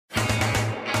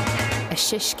a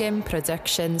Shishkin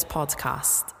Productions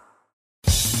podcast.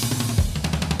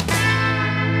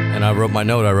 And I wrote my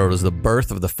note. I wrote is the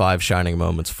birth of the 5 shining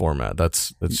moments format.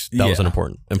 That was an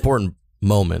important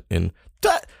moment in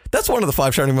that. That's one of the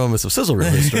 5 shining moments of Sizzle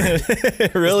Reel history.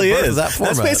 It really is. That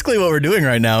format. That's basically what we're doing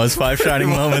right now is 5 shining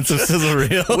moments of Sizzle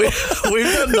Reel.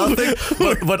 We've done nothing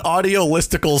but audio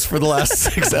listicles for the last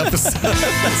 6 episodes.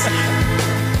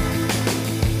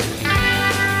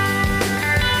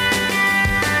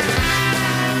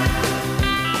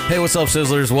 Hey, what's up,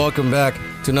 Sizzlers? Welcome back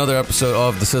to another episode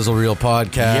of the Sizzle Reel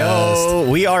podcast. Yo,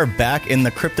 we are back in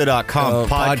the Crypto.com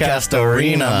podcast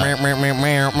arena. It's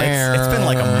been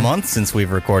like a month since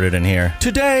we've recorded in here.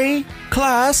 Today,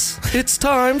 class, it's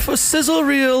time for Sizzle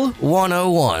Reel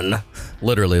 101.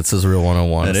 Literally, it's Sizzle Reel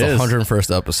 101. It's the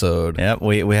 101st episode. Yep,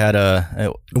 we had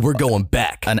we're going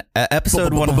back. An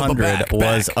episode 100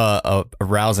 was a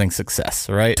rousing success,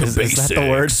 right? Is that the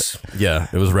word? Yeah,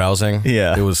 it was rousing.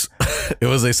 Yeah, it was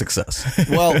a success.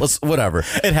 Well, whatever.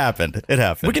 It happened.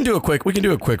 We can do a quick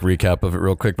recap of it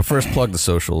real quick. But first, plug the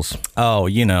socials. Oh,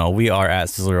 we are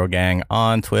at Sizzle Reel Gang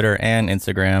on Twitter and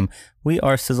Instagram. We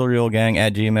are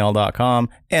sizzlereelgang@gmail.com.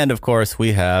 And of course,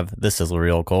 we have the Sizzle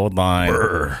Reel Cold Line.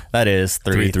 Brr. That is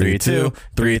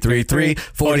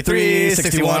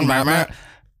 332-333-4361.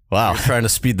 Wow. We're trying to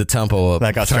speed the tempo up.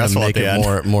 That got trying to stressful make at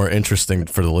the it end. more interesting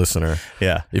for the listener.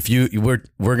 Yeah. If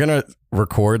we're gonna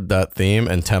record that theme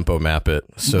and tempo map it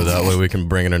so that way we can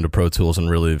bring it into Pro Tools and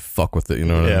really fuck with it. You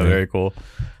know what I mean? Yeah, very cool.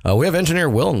 We have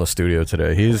engineer Will in the studio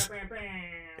today.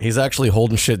 He's actually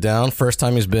holding shit down. First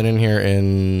time he's been in here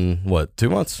in, what, 2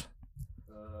 months?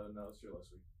 No, it was here last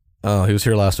week. Oh, he was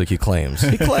here last week. He claims.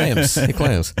 He claims.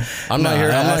 I'm not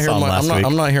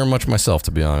here much myself, to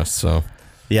be honest. So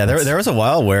yeah, there was a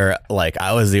while where like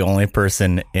I was the only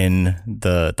person in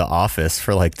the office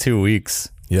for like 2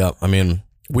 weeks. Yeah, I mean,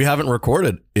 we haven't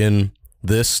recorded in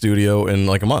this studio in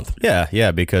like a month. Yeah,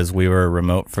 because we were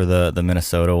remote for the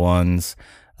Minnesota ones.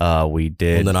 We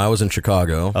did. And then I was in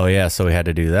Chicago. Oh yeah, so we had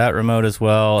to do that remote as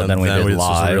well, and then we did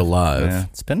live. Real live. Yeah,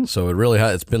 it's been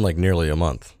it's been like nearly a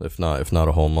month, if not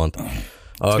a whole month.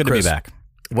 It's good Chris, to be back.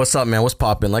 What's up, man? What's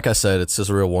poppin'? Like I said, it's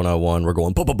Sizzle Reel 101. We're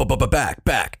going back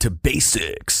to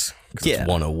basics. Yeah, it's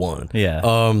 101. Yeah.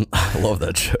 I love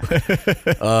that joke.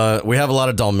 We have a lot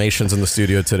of Dalmatians in the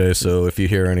studio today, so if you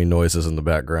hear any noises in the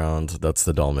background, that's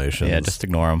the Dalmatians. Yeah, just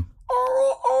ignore them.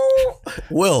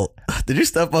 Will, did you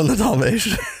step on the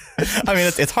Dalmatian? I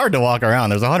mean, it's hard to walk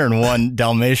around. There's 101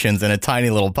 Dalmatians in a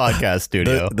tiny little podcast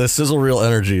studio. The Sizzle Reel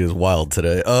energy is wild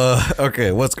today.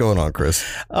 Okay, what's going on, Chris?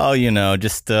 Oh,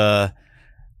 just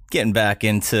getting back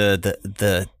into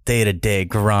the day-to-day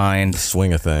grind.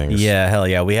 Swing of things. Yeah, hell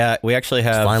yeah. We actually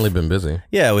have... It's finally been busy.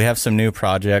 Yeah, we have some new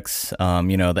projects.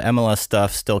 The MLS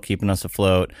stuff still keeping us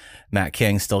afloat. Matt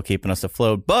King still keeping us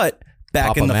afloat. But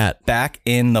back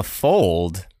in the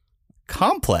fold...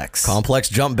 Complex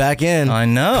jumped back in. I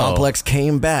know. Complex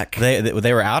came back.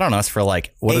 They were out on us for like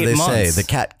 8 months. What did they say? The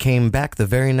cat came back the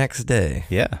very next day.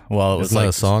 Yeah. Well, it was like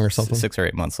a song or something. 6 or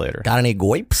 8 months later. Got any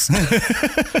grapes?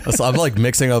 I'm like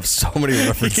mixing up so many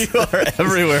references. You are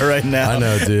everywhere right now. I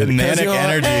know, dude. Manic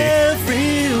energy.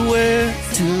 Everywhere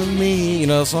to me. You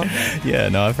know that song? Yeah.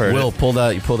 No, I've heard. Will, pull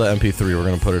that MP3. We're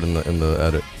gonna put it in the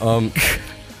edit.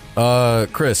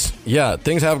 Chris, yeah,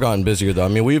 things have gotten busier though. I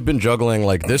mean, we've been juggling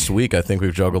like this week. I think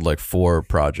we've juggled like 4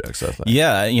 projects. I think.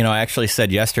 Yeah, I actually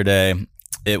said yesterday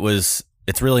it's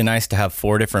really nice to have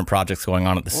 4 different projects going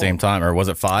on at the same time, or was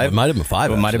it 5? It might have been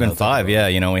 5. It might have been 5. Yeah,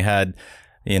 we had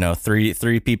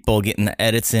three people getting the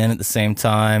edits in at the same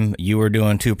time. You were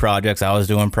doing 2 projects. I was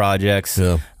doing projects.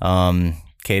 Yeah.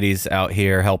 Katie's out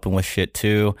here helping with shit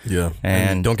too. Yeah.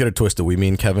 And don't get it twisted. We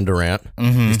mean Kevin Durant.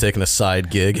 Mm-hmm. He's taking a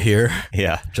side gig here.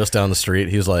 Yeah. Just down the street.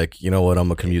 He's like, you know what? I'm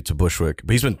going to commute to Bushwick.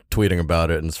 But he's been tweeting about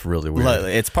it and it's really weird. I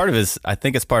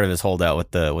think it's part of his holdout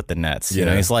with the Nets.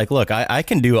 Yeah. He's like, look, I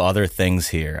can do other things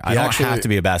here. I don't have to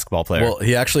be a basketball player. Well,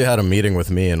 he actually had a meeting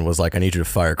with me and was like, I need you to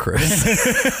fire Chris.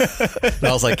 And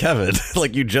I was like, Kevin,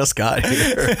 like you just got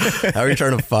here. How are you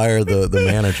trying to fire the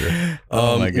manager?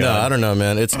 Oh my God. No, I don't know,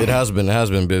 man. It has been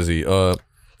busy.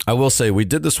 I will say we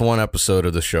did this one episode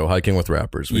of the show, Hiking with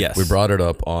Rappers. We brought it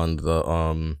up on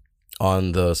the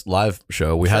live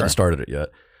show. We hadn't started it yet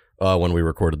when we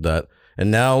recorded that,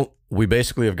 and now we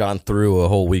basically have gone through a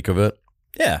whole week of it.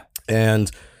 Yeah, and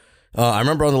I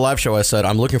remember on the live show I said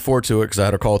I'm looking forward to it because I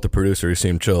had a call with the producer. He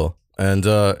seemed chill, And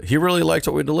he really liked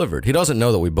what we delivered. He doesn't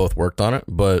know that we both worked on it,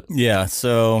 but yeah,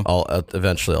 so I'll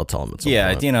eventually tell him.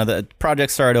 The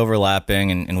project started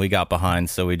overlapping and we got behind,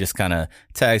 so we just kind of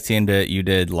tag teamed it. You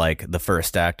did like the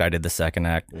first act, I did the second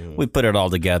act. We put it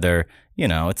all together.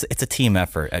 It's a team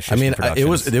effort at Shishkin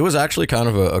Productions. it was actually kind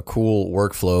of a cool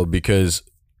workflow because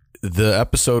the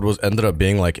episode ended up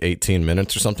being like 18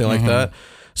 minutes or something like that.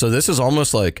 So this is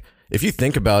almost like, if you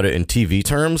think about it in TV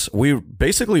terms, we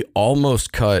basically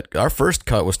almost cut. Our first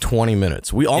cut was 20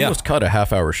 minutes. We almost cut a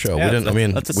half-hour show. Yeah, we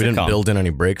didn't build in any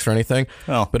breaks or anything.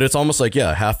 Oh. But it's almost like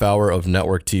a half hour of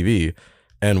network TV,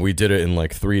 and we did it in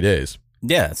like 3 days.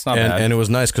 Yeah, it's not bad. And it was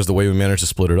nice because the way we managed to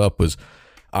split it up was,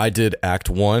 I did Act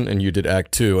 1 and you did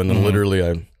Act 2, and then literally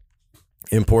I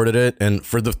imported it, and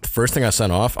for the first thing I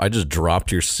sent off, I just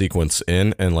dropped your sequence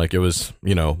in, and like it was,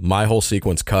 my whole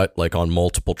sequence cut like on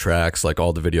multiple tracks, like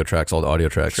all the video tracks, all the audio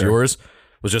tracks. Sure. Yours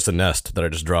was just a nest that I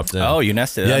just dropped in. Oh, you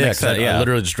nested? I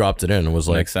literally just dropped it in and was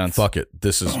like, Makes sense. fuck it,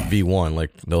 this is V1.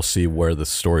 Like they'll see where the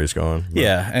story's going. But,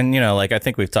 yeah, and like I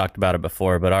think we've talked about it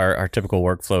before, but our typical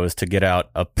workflow is to get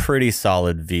out a pretty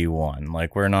solid V1.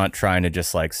 Like we're not trying to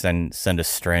just like send a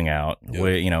string out. Yep.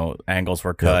 We, angles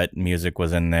were cut, music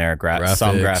was in there,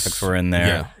 some graphics were in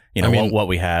there. Yeah. What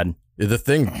we had. The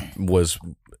thing was,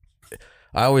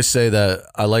 I always say that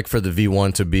I like for the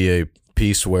V1 to be a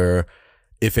piece where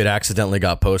if it accidentally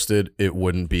got posted, it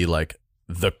wouldn't be like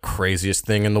the craziest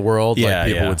thing in the world. Yeah,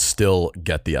 like people would still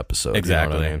get the episode.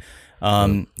 Exactly. You know what I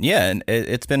mean? And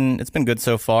it's been good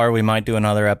so far. We might do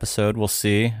another episode. We'll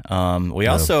see. We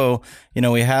also,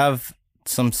 we have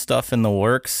some stuff in the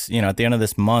works. At the end of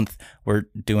this month, we're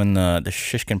doing the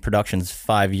Shishkin Productions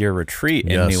 5-year retreat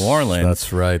in New Orleans.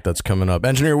 That's right. That's coming up.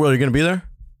 Engineer Will, you going to be there?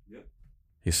 Yep.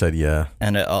 He said, yeah.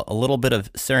 And a little bit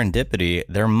of serendipity.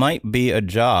 There might be a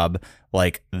job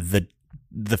like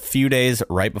the few days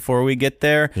right before we get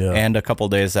there and a couple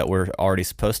days that we're already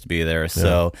supposed to be there.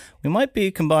 So we might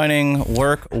be combining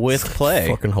work with play.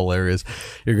 Fucking hilarious.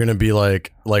 You're going to be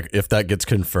like if that gets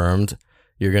confirmed,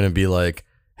 you're going to be like,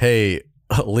 hey,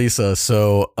 Lisa,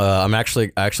 so I'm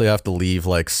actually have to leave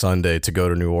like Sunday to go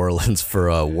to New Orleans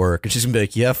for work, and she's gonna be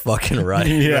like, yeah, fucking right.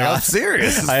 Yeah, like, I'm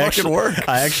serious. It's fucking work.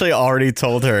 I actually already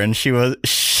told her, and she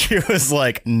was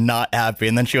like not happy,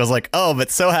 and then she was like, oh,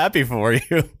 but so happy for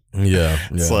you. Yeah,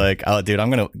 it's like, oh, dude, I'm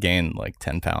gonna gain like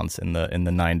 10 pounds in the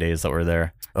 9 days that we're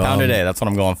there. Pound a day. That's what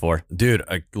I'm going for. Dude,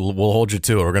 we'll hold you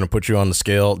to it. We're going to put you on the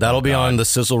scale. That'll be on the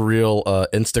Sizzle Reel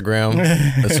Instagram.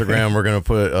 We're going to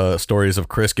put stories of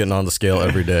Chris getting on the scale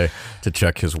every day to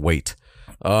check his weight.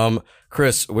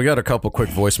 Chris, we got a couple quick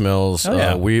voicemails.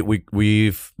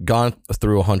 We've gone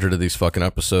through 100 of these fucking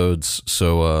episodes.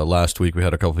 So last week we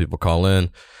had a couple people call in.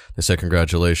 They said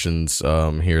congratulations.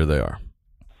 Here they are.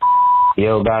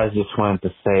 Yo, guys, just wanted to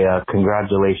say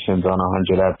congratulations on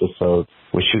 100 episodes.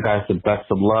 Wish you guys the best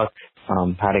of luck.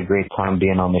 Had a great time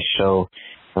being on the show.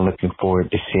 I'm looking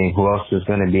forward to seeing who else is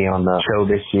going to be on the show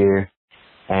this year.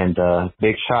 And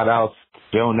big shout outs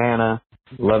to Joe Nana.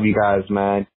 Love you guys,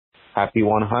 man. Happy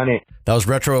 100. That was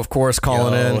Retro, of course,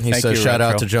 calling in. He said, shout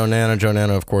out to Joe Nana. Joe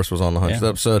Nana, of course, was on the 100th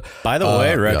episode. By the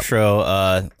way, Retro,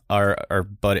 our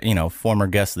buddy, former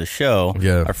guest of the show,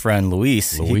 our friend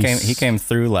Luis. He came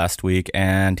through last week,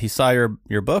 and he saw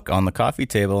your book on the coffee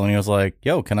table, and he was like,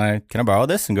 yo, can I borrow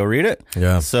this and go read it?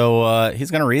 Yeah. So he's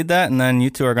going to read that, and then you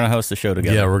two are going to host the show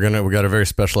together. Yeah, we got a very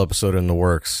special episode in the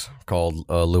works called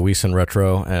Luis and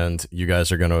Retro, and you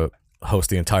guys are going to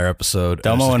host the entire episode.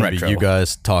 Delmo and Retro. You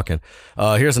guys talking.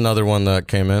 Here's another one that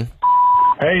came in.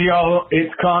 Hey, y'all,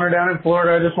 it's Connor down in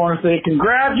Florida. I just want to say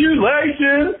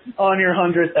congratulations on your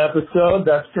 100th episode.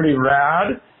 That's pretty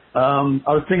rad. I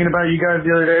was thinking about you guys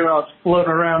the other day when I was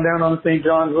floating around down on St.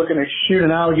 John's looking to shoot an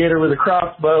alligator with a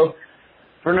crossbow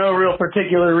for no real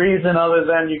particular reason other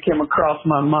than you came across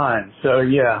my mind. So,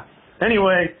 yeah.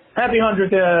 Anyway, happy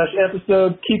 100th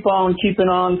episode. Keep on keeping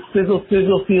on. Sizzle,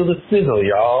 sizzle, feel the sizzle,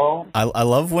 y'all. I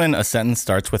love when a sentence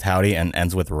starts with howdy and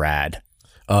ends with rad.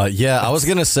 I was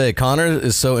going to say Connor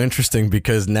is so interesting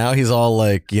because now he's all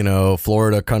like,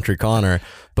 Florida country Connor,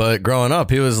 but growing up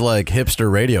he was like hipster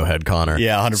Radiohead Connor.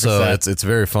 Yeah, 100%. So it's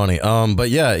very funny. But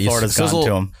yeah, Florida's sizzle,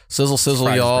 gotten to him.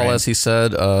 Sizzle y'all, as he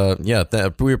said.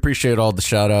 We appreciate all the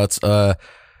shout outs.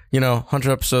 100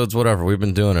 episodes, whatever. We've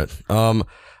been doing it.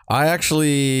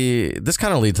 This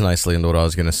kind of leads nicely into what I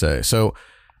was going to say. So,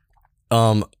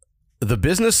 the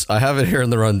business, I have it here in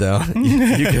the rundown.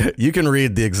 You can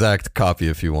read the exact copy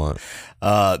if you want.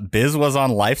 Biz was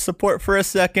on life support for a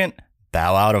second.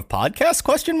 Bow out of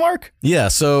podcast? ? Yeah,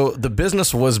 so the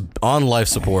business was on life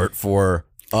support for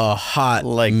a hot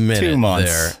minute 2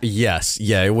 months. there. Yes,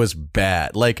 yeah, it was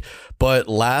bad. But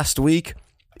last week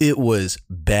it was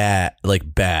bad,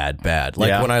 like bad.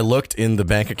 Like when I looked in the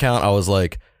bank account, I was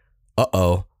like,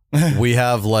 uh-oh, we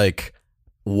have like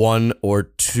one or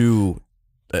two.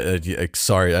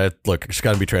 Sorry, look, I just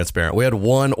got to be transparent. We had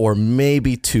one or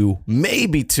maybe two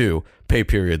pay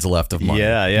periods left of money.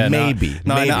 Yeah. Maybe.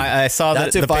 No, I saw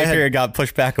that the pay period got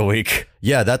pushed back a week.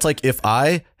 Yeah, that's like if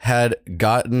I had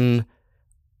gotten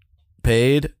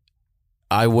paid,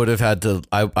 I would have had to.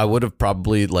 I would have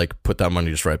probably like put that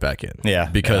money just right back in. Yeah,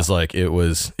 because like it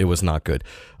was not good.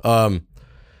 But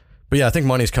yeah, I think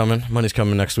money's coming. Money's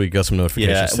coming next week. Got some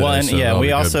notifications. Yeah, well, and today, so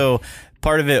we also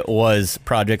part of it was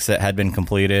projects that had been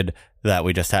completed that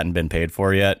we just hadn't been paid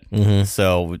for yet. Mm-hmm.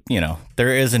 So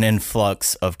there is an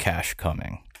influx of cash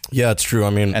coming. Yeah, it's true.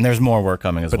 I mean, and there's more work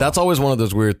coming as well. But that's always one of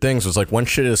those weird things. It's like when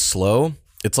shit is slow,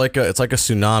 it's like a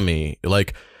tsunami.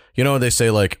 Like, they say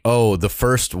like, oh, the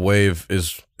first wave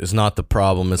is not the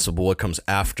problem. It's what comes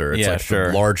after. It's like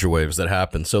the larger waves that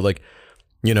happen. So like,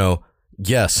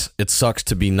 yes, it sucks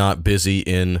to be not busy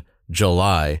in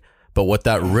July, but what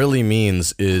that really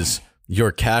means is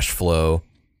your cash flow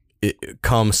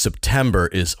come September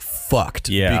is fucked.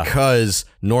 Yeah. Because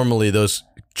normally those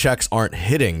checks aren't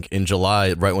hitting in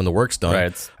July right when the work's done. Right,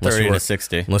 it's 30 to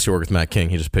 60. Unless you work with Matt King,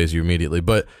 he just pays you immediately.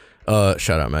 But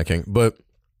shout out Matt King. But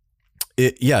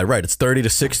it's 30 to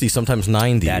 60, sometimes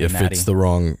 90 it's the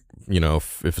wrong,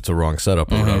 if it's a wrong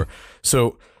setup or whatever.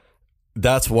 So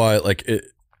that's why like it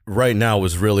right now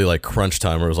was really like crunch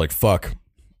time where it was like, fuck,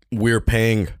 we're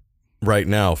paying right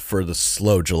now for the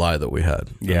slow July that we had.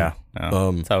 Yeah.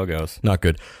 That's how it goes. Not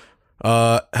good.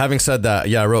 Having said that,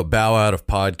 I wrote bow out of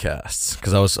podcasts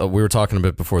because we were talking a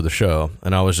bit before the show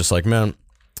and I was just like, man,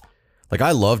 like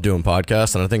I love doing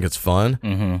podcasts and I think it's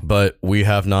fun, but we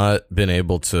have not been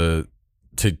able to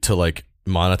like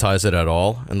monetize it at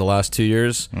all in the last 2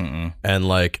 years. And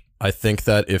like, I think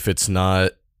that if it's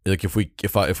not like, if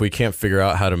we can't figure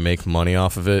out how to make money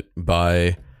off of it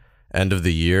by end of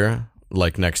the year,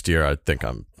 like next year, I think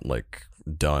I'm like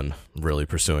done really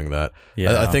pursuing that.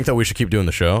 Yeah. I think that we should keep doing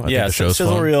the show. I think the show's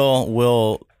Sizzle fun. Reel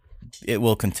will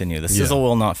continue. The sizzle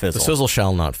will not fizzle. The sizzle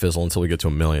shall not fizzle until we get to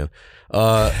 1 million.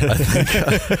 I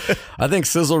think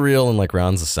Sizzle Reel and like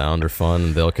Rounds of Sound are fun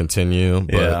and they'll continue.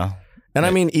 But, and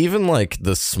I mean, even like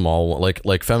the small one,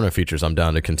 like Feminine Features, I'm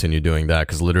down to continue doing that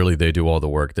because literally they do all the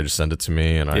work. They just send it to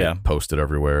me and I post it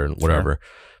everywhere and whatever. Sure.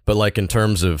 But like in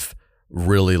terms of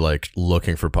really like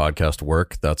looking for podcast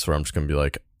work, that's where I'm just gonna be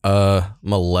like, I'm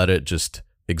gonna let it just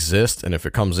exist, and if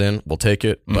it comes in, we'll take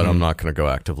it. But I'm not gonna go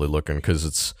actively looking because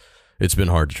it's been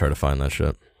hard to try to find that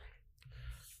shit.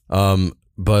 And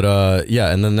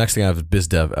then the next thing I have is biz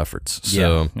dev efforts.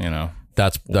 So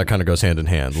that kind of goes hand in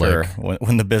hand. Sure. Like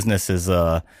when the business is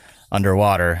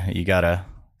underwater, you gotta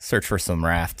search for some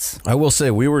rafts. I will say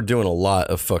we were doing a lot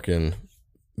of fucking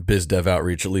biz dev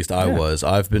outreach. At least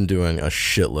I've been doing a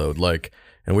shitload. Like,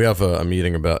 and we have a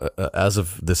meeting about as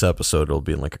of this episode, it'll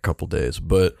be in like a couple days.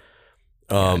 But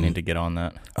I need to get on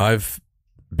that. I've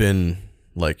been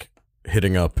like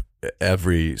hitting up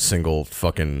every single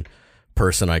fucking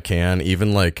person I can,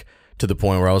 even like to the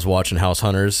point where I was watching House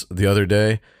Hunters the other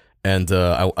day. And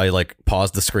I like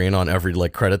paused the screen on every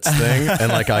like credits thing,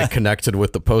 and like I connected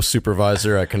with the post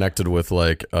supervisor. I connected with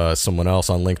like someone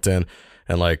else on LinkedIn,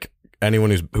 and like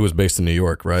anyone who was based in New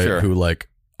York, right? Sure. Who like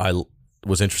I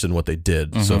was interested in what they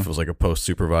did. So if it was like a post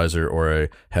supervisor or a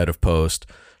head of post,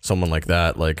 someone like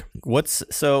that, like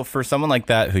so for someone like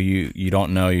that who you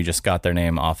don't know, you just got their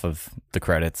name off of the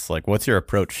credits. Like, what's your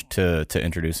approach to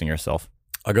introducing yourself?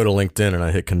 I go to LinkedIn and I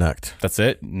hit connect. That's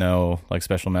it? No like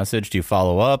special message? Do you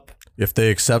follow up? If they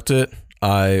accept it,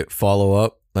 I follow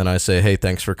up and I say, hey,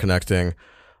 thanks for connecting.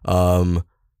 Do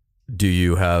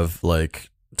you have like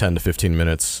 10 to 15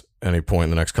 minutes any point in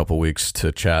the next couple of weeks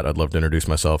to chat? I'd love to introduce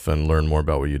myself and learn more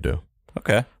about what you do.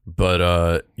 Okay.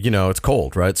 But, it's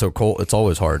cold, right? So cold, it's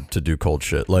always hard to do cold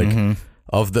shit. Like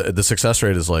of the success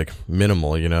rate is like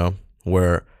minimal,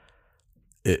 where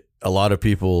a lot of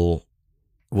people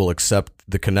will accept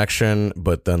the connection,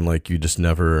 but then like you just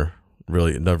never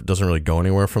doesn't really go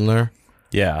anywhere from there.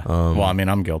 Yeah. Well, I mean,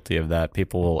 I'm guilty of that.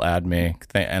 People will add me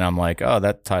and I'm like, oh,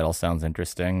 that title sounds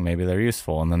interesting. Maybe they're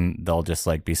useful. And then they'll just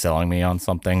like be selling me on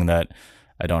something that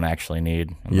I don't actually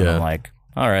need. And then I'm like,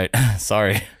 all right,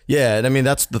 sorry. Yeah. And I mean,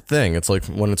 that's the thing. It's like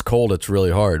when it's cold, it's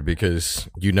really hard because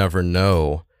you never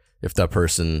know if that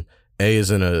person A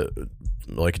is in a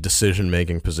like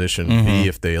decision-making position, B,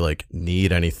 if they like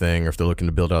need anything or if they're looking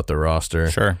to build out their roster.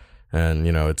 Sure. And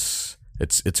it's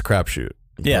a crapshoot.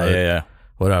 Yeah.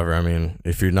 Whatever. I mean,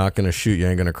 if you're not going to shoot, you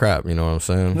ain't going to crap. You know what I'm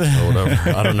saying? Or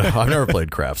whatever. I don't know. I've never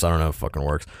played craps. I don't know if it fucking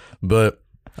works. But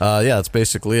that's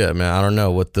basically it, man. I don't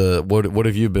know what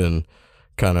have you been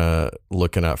kind of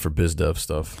looking at for biz dev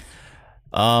stuff?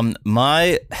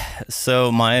 My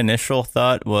initial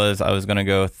thought was I was going to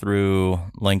go through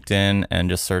LinkedIn and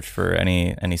just search for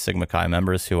any Sigma Chi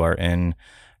members who are in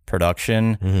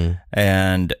production,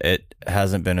 and it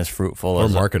hasn't been as fruitful. Or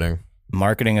marketing.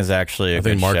 Marketing is actually I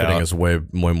think marketing shout. is way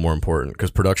more important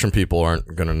because production people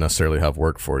aren't going to necessarily have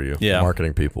work for you. Yeah.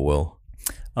 Marketing people will.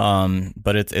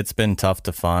 But it's been tough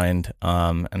to find.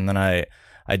 And then I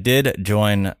did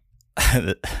join.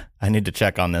 I need to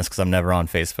check on this because I'm never on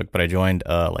Facebook, but I joined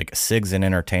like SIGs in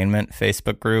Entertainment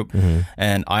Facebook group,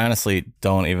 and I honestly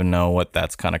don't even know what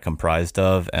that's kind of comprised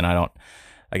of. And I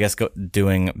guess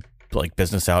doing like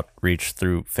business outreach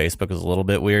through Facebook is a little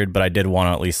bit weird, but I did want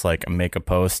to at least like make a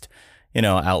post,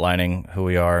 outlining who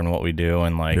we are and what we do,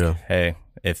 and like, hey,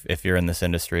 if you're in this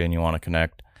industry and you want to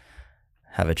connect,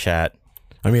 have a chat.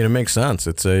 I mean, it makes sense.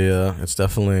 It's it's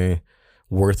definitely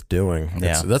worth doing.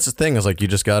 Yeah. That's the thing is like you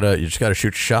just gotta shoot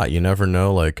your shot. You never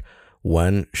know like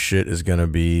when shit is gonna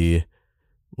be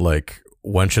like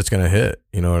when shit's gonna hit.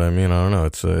 You know what I mean? I don't know.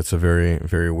 It's a very,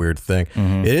 very weird thing.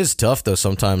 It is tough though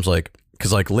sometimes, like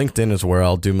because like LinkedIn is where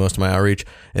I'll do most of my outreach,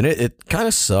 and it kind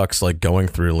of sucks like going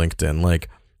through LinkedIn. Like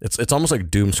it's almost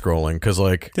like doom scrolling because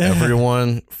like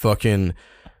everyone fucking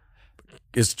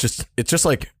it's just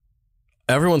like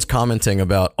everyone's commenting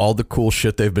about all the cool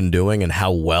shit they've been doing and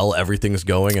how well everything's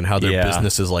going and how their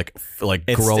business is like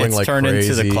growing it's like turned crazy.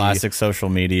 Into the classic social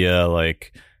media,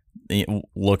 like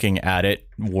looking at it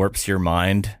warps your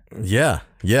mind. Yeah,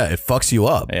 it fucks you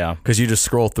up. Yeah, because you just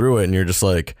scroll through it and you're just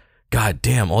like, God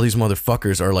damn, all these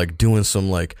motherfuckers are like doing some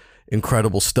like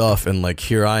incredible stuff, and like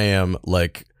here I am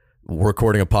like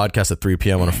recording a podcast at 3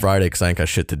 p.m. on a Friday because I ain't got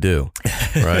shit to do,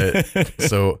 right?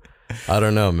 So I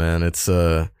don't know, man. It's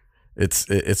kind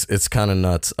of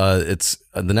nuts. It's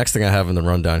the next thing I have in the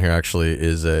rundown here actually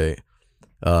is you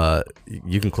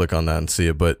can click on that and see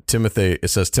it, but it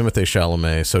says Timothée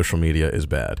Chalamet, social media is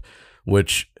bad,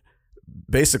 which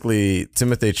basically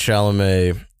Timothée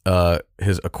Chalamet,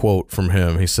 a quote from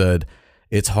him, he said,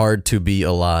 "It's hard to be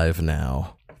alive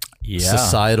now. Yeah.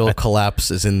 Societal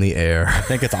collapse is in the air." I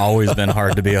think it's always been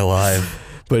hard to be alive.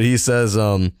 But he says,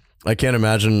 I can't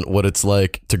imagine what it's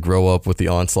like to grow up with the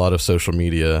onslaught of social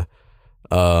media.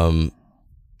 Then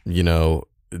he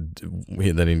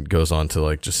goes on to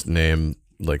like just name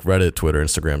like Reddit, Twitter,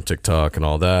 Instagram, TikTok, and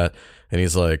all that. And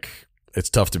he's like,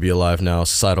 it's tough to be alive now.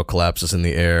 Societal collapse is in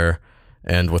the air.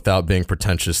 And without being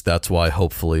pretentious, that's why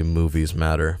hopefully movies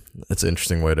matter. It's an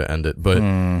interesting way to end it. But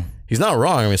he's not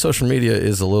wrong. I mean, social media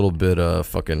is a little bit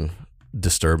fucking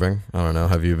disturbing. I don't know.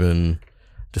 Have you been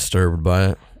disturbed by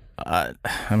it? I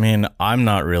mean, I'm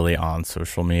not really on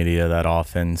social media that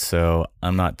often, so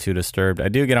I'm not too disturbed. I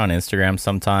do get on Instagram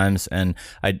sometimes, and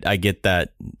I get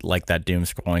that like that doom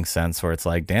scrolling sense where it's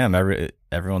like, damn,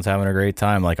 everyone's having a great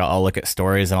time. Like I'll look at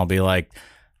stories and I'll be like,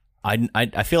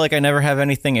 I feel like I never have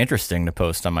anything interesting to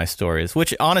post on my stories,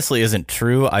 which honestly isn't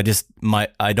true. I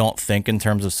don't think in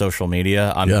terms of social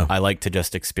media. I like to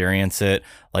just experience it.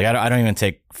 Like I don't even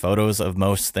take photos of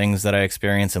most things that I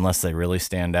experience unless they really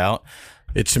stand out.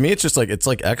 To me, it's just like it's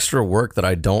like extra work that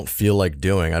I don't feel like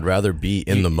doing. I'd rather be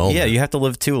in the moment. Yeah, you have to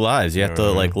live two lives. You have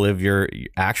to like live your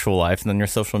actual life and then your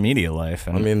social media life.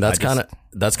 And I mean, that's kind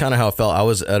of how it felt. I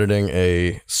was editing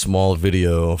a small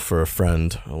video for a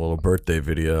friend, a little birthday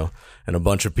video, and a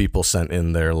bunch of people sent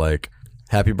in their like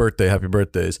happy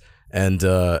birthdays, and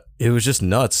it was just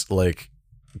nuts, like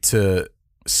to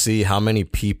see how many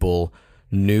people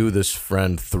knew this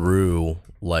friend through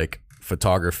like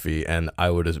photography. And I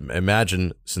would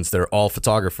imagine, since they're all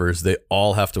photographers, they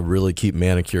all have to really keep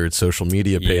manicured social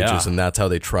media pages, and that's how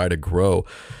they try to grow.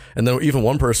 And then even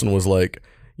one person was like,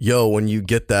 yo, when you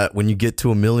get to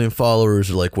 1 million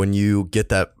followers, or like when you get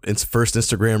that first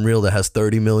Instagram reel that has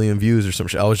 30 million views or some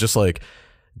shit, I was just like,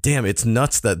 damn, it's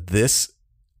nuts that this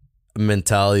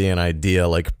mentality and idea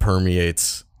like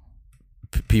permeates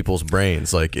people's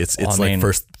brains. Like it's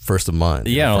first of mind.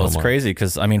 Yeah, well, it's crazy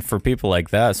because I mean, for people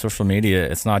like that, social media,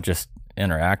 it's not just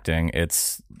interacting,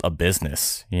 it's a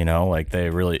business, like they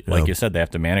really, like you said, they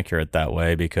have to manicure it that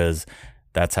way because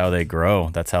that's how they grow.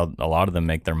 That's how a lot of them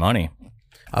make their money.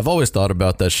 I've always thought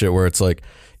about that shit where it's like,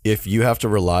 if you have to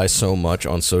rely so much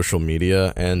on social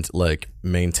media and like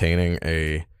maintaining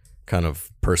a kind of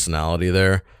personality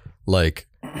there, like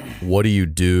what do you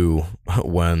do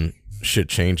when shit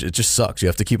changes? It just sucks. You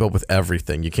have to keep up with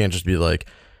everything. You can't just be like,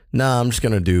 nah, I'm just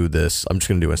going to do this. I'm just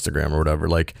going to do Instagram or whatever.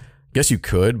 Like, I guess you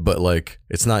could, but like,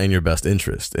 it's not in your best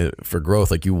interest for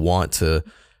growth. Like you want to,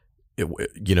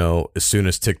 as soon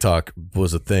as TikTok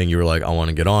was a thing, you were like, I want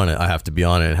to get on it. I have to be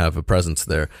on it and have a presence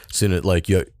there. Soon as like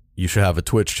you you should have a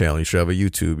Twitch channel, you should have a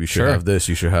YouTube, you should have this,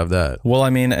 you should have that. Well,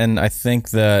 I mean, and I think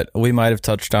that we might have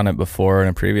touched on it before in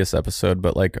a previous episode,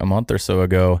 but like a month or so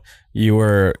ago, you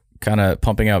were kind of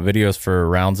pumping out videos for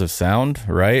rounds of sound,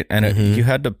 right? And you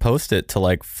had to post it to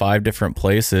like 5 different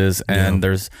places, and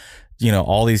there's, you know,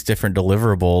 all these different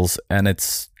deliverables, and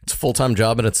it's a full-time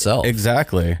job in itself.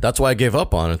 Exactly. That's why I gave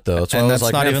up on it, though. That's why I was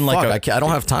like, not even like I don't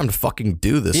have time to fucking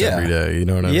do this every day. You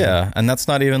know what I mean? Yeah, and that's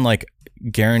not even like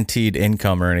guaranteed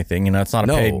income or anything. You know, it's not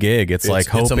a paid gig. It's like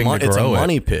hoping to grow it. It's a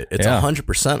money pit. It's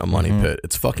 100% a money pit.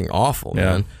 It's fucking awful,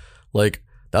 man. Like,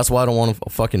 that's why I don't want to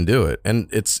fucking do it. And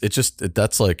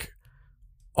that's like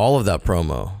all of that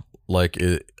promo. Like,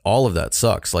 all of that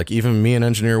sucks. Like, even me and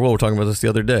Engineer Will were talking about this the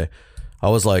other day. I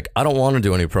was like, I don't want to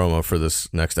do any promo for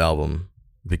this next album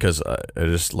because I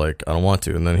just like, I don't want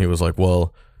to. And then he was like,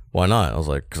 well, why not? I was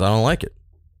like, because I don't like it.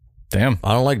 Damn.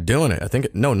 I don't like doing it. I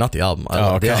think, no, not the album.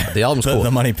 The album's cool. The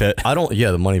Money Pit.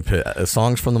 The Money Pit.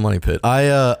 Songs from the Money Pit.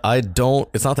 I don't,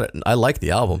 it's not that I like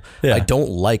the album. I don't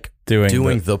like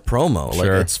doing the promo. Like,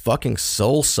 it's fucking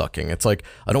soul sucking. It's like,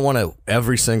 I don't want to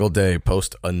every single day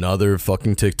post another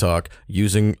fucking TikTok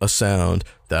using a sound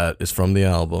that is from the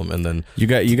album, and then you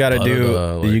got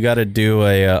to do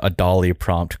a Dolly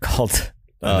prompt called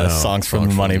songs from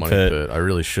the Money Pit. I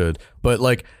really should. But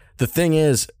like, the thing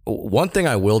is, one thing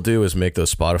I will do is make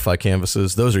those Spotify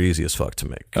canvases. Those are easy as fuck to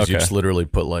make, because you just literally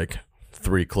put like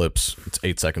 3 clips. It's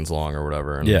 8 seconds long or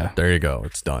whatever, and there you go,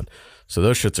 it's done. So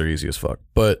those shits are easy as fuck.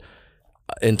 But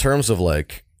in terms of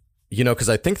like, you know, because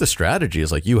I think the strategy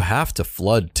is like, you have to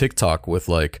flood TikTok with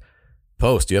like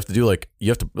post. You have to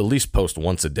at least post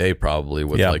once a day probably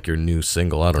with like your new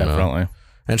single. I don't know.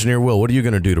 Engineer Will, what are you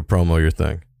gonna do to promo your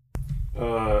thing?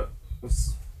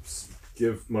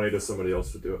 Give money to somebody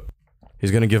else to do it. He's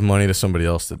gonna give money to somebody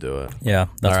else to do it. Yeah,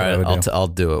 that's all right. What I would do. I'll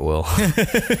do it, Will.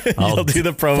 I'll do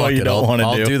the promo you don't want to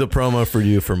do. I'll do the promo for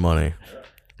you for money.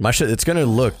 My shit, it's gonna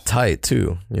look tight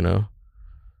too, you know.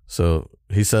 So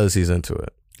he says he's into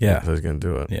it. Yeah, he's gonna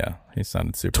do it. Yeah, he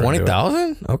sounded super.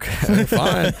 20,000? Okay,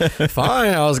 fine,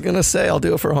 fine. I was gonna say I'll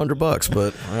do it for $100,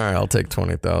 but all right, I'll take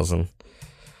 20,000.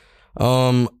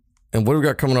 And what do we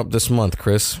got coming up this month,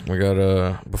 Chris? We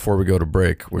got before we go to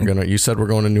break, you said we're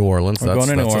going to New Orleans. We're going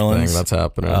to New Orleans. That's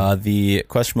happening. The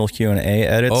questionable Q&A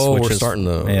edits. We're starting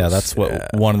those. Yeah, that's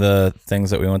one of the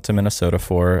things that we went to Minnesota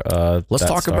for. Let's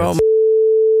talk about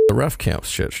the ref camp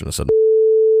shit. Shouldn't have said,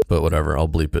 but whatever. I'll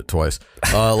bleep it twice.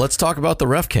 Let's talk about the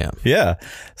ref camp. Yeah.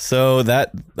 So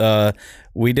that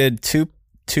we did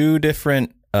two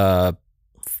different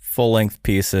full length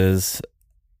pieces.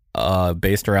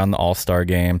 Based around the All-Star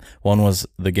game. One was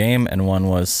the game and one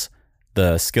was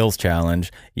the skills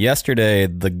challenge. Yesterday,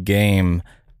 the game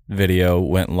video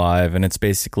went live, and it's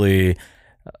basically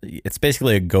a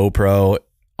GoPro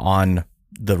on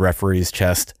the referee's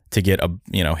chest to get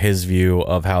his view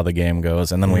of how the game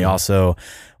goes. And then we also,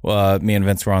 me and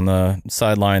Vince were on the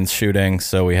sidelines shooting,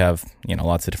 so we have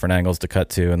lots of different angles to cut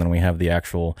to, and then we have the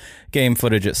actual game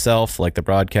footage itself, like the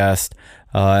broadcast.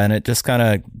 And it just kind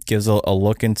of gives a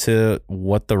look into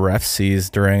what the ref sees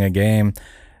during a game.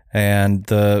 And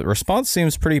the response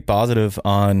seems pretty positive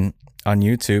on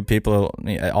YouTube. People,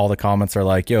 all the comments are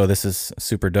like, yo, this is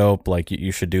super dope. Like,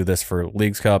 you should do this for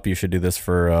Leagues Cup. You should do this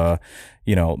for,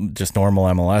 just normal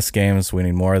MLS games. We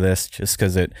need more of this, just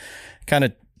because it kind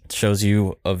of shows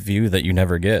you a view that you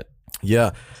never get.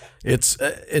 Yeah. It's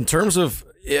in terms of,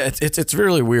 it's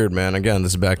really weird, man. Again,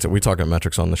 this is back to, we talk about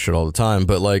metrics on this shit all the time,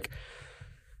 but like,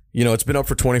 it's been up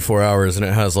for 24 hours and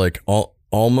it has like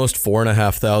almost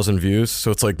 4,500 views. So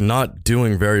it's like not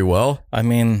doing very well. I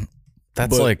mean,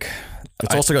 that's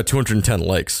it's also got 210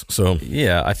 likes. So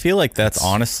yeah, I feel like that's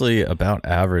honestly about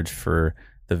average for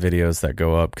the videos that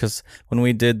go up. Because when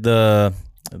we did the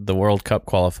World Cup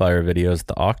qualifier videos,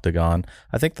 the Octagon,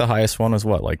 I think the highest one was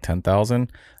like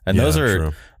 10,000. And those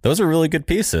are really good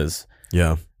pieces.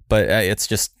 Yeah. But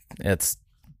that's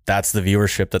the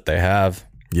viewership that they have.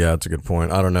 Yeah, that's a good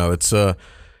point. I don't know. It's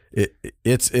it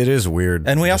is weird.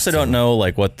 And we also don't know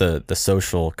like what the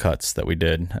social cuts that we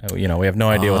did. We have no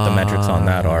idea what the metrics on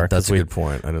that are. That's a good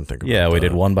point. I didn't think about that. Yeah, we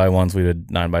did 1x1s, we did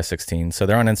 9x16. So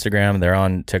they're on Instagram, they're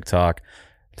on TikTok.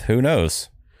 Who knows?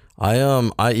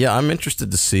 I'm interested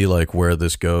to see like where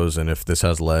this goes and if this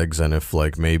has legs, and if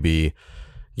like maybe,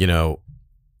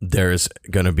 there's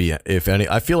going to be, if any,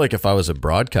 I feel like if I was a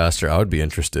broadcaster, I would be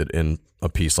interested in a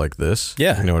piece like this.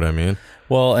 Yeah. You know what I mean?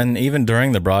 Well, and even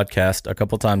during the broadcast, a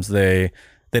couple times they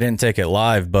didn't take it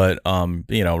live, but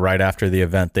right after the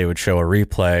event, they would show a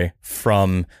replay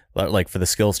from, like for the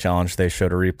skills challenge, they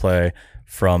showed a replay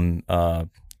from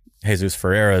Jesus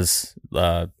Ferreira's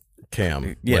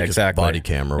cam. Yeah, like exactly. Body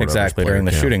cam or whatever. Exactly, during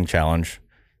the shooting challenge.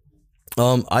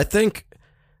 I think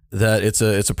that it's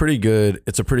a pretty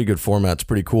good format. It's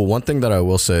pretty cool. One thing that I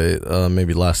will say,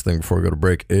 maybe last thing before we go to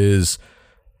break, is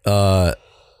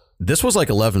this was like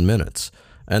 11 minutes.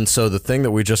 And so the thing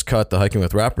that we just cut, the Hiking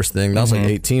with Rappers thing, that was like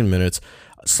 18 minutes.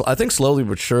 So I think slowly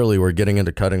but surely we're getting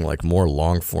into cutting like more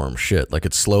long form shit. Like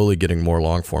it's slowly getting more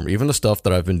long form. Even the stuff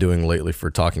that I've been doing lately for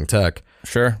Talking Tech.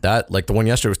 Sure. That, like the one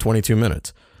yesterday was 22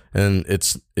 minutes. And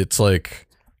it's like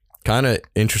kind of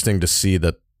interesting to see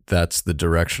that that's the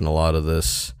direction a lot of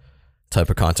this type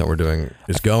of content we're doing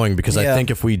is going, because I think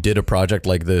if we did a project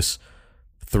like this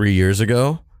 3 years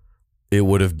ago,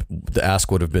 the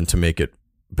ask would have been to make it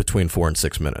between 4 and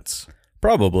 6 minutes.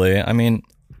 Probably. I mean,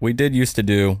 we did used to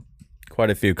do quite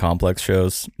a few complex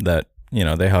shows that, you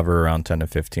know, they hover around 10 to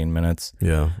 15 minutes.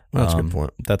 Yeah, that's a good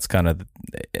point. That's kind of,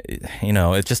 you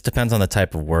know, it just depends on the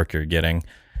type of work you're getting.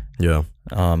 Yeah.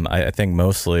 I think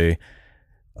mostly,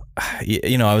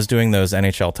 you know, I was doing those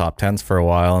NHL top 10s for a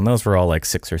while, and those were all like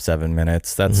 6 or 7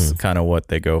 minutes. That's kind of what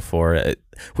they go for.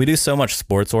 We do so much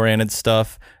sports oriented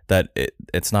stuff that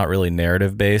it's not really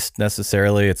narrative based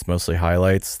necessarily. It's mostly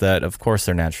highlights that, of course,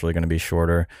 they're naturally going to be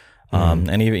shorter.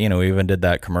 And even, you know, we even did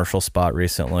that commercial spot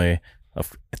recently.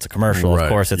 It's a commercial, of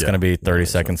course. It's going to be 30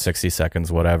 seconds, 60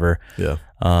 seconds, whatever. Yeah.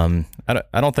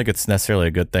 I don't think it's necessarily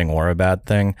a good thing or a bad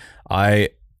thing. I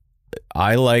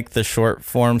like the short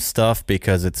form stuff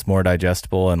because it's more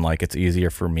digestible and like it's easier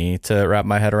for me to wrap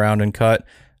my head around and cut.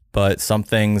 But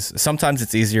sometimes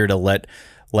it's easier to let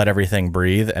everything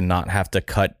breathe and not have to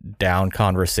cut down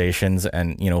conversations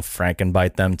and, you know,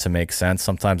 frankenbite them to make sense.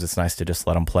 Sometimes it's nice to just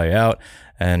let them play out.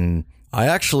 And I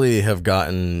actually have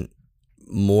gotten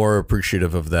more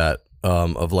appreciative of that,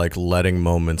 of like letting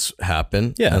moments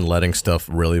happen and letting stuff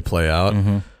really play out,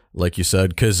 like you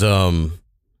said, because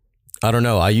I don't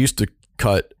know, I used to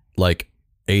cut like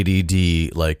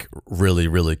ADD, like really,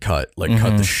 really cut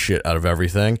the shit out of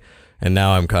everything. And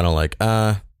now I'm kind of like,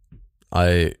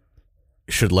 I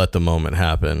should let the moment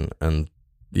happen, and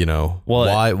you know,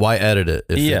 why edit it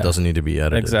if it doesn't need to be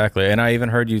edited? Exactly. And I even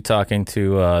heard you talking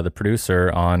to the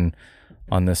producer on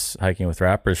this Hiking with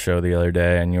Rappers show the other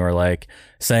day, and you were like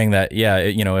saying that,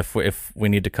 you know, if we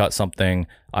need to cut something,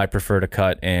 I prefer to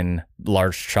cut in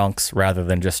large chunks rather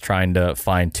than just trying to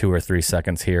find 2 or 3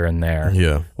 seconds here and there.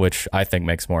 Yeah, which I think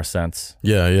makes more sense.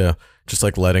 Yeah. Just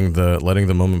like letting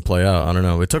the moment play out. I don't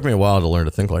know. It took me a while to learn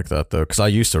to think like that though, because I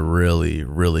used to really,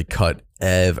 really cut.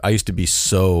 I used to be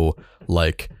so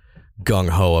like gung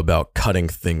ho about cutting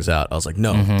things out. I was like,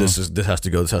 no, this has to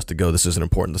go. This has to go. This isn't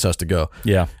important. This has to go.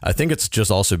 Yeah. I think it's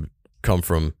just also come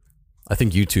from, I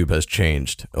think YouTube has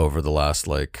changed over the last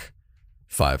like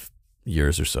 5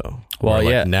 years or so. Well,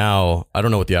 like now, I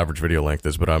don't know what the average video length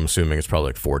is, but I'm assuming it's probably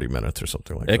like 40 minutes or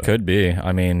something like that. It could be.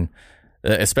 I mean,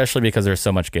 especially because there's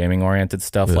so much gaming oriented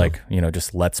stuff, like, you know,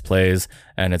 just let's plays,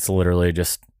 and it's literally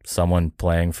just someone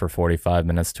playing for 45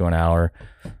 minutes to an hour.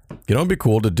 You know, it'd be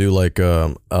cool to do like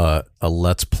a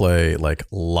let's play like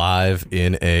live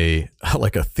in a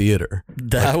theater.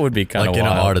 That would be kind of like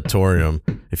wild. In an auditorium.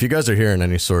 If you guys are hearing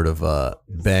any sort of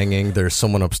banging, there's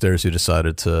someone upstairs who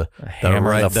decided to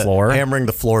hammer the floor. Hammering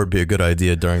the floor would be a good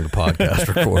idea during the podcast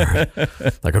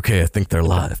record. Like, okay, I think they're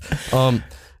live.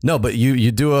 No, but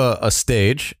you do a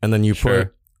stage, and then you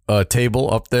put a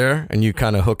table up there, and you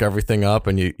kind of hook everything up,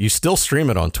 and you still stream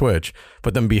it on Twitch,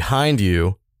 but then behind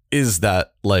you is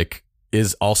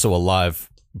also a live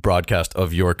broadcast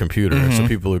of your computer, so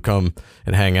people who come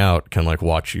and hang out can like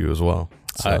watch you as well.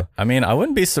 So, I mean, I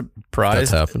wouldn't be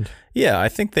surprised. That's happened. Yeah, I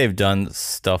think they've done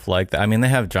stuff like that. I mean, they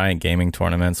have giant gaming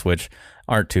tournaments, which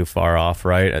aren't too far off,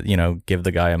 right? You know, give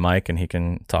the guy a mic and he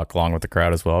can talk along with the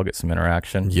crowd as well, get some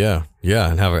interaction. Yeah,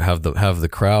 and have the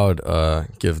crowd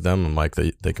give them a mic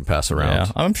that they can pass around.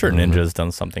 Yeah, I'm sure Ninja's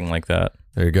done something like that.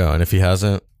 There you go. And if he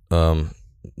hasn't,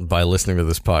 by listening to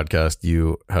this podcast,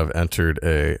 you have entered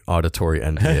a auditory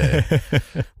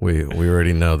NDA. we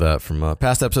already know that from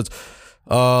past episodes.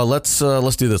 Let's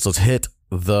do this. Let's hit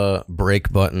the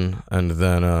break button, and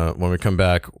then when we come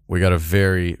back, we got a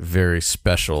very, very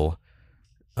special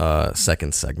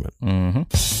second segment.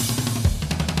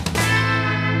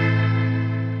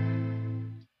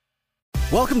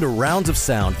 Welcome to Rounds of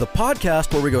Sound, the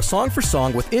podcast where we go song for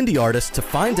song with indie artists to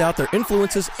find out their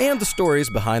influences and the stories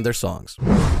behind their songs.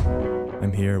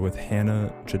 I'm here with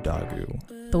Hannah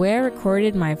Jadagu. The way I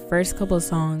recorded my first couple of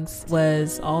songs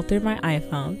was all through my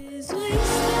iPhone.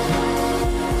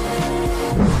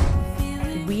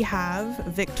 We have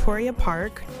Victoria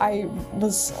Park. I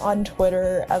was on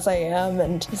Twitter, as I am,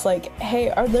 and was like, hey,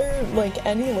 are there like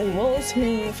any labels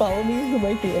who follow me who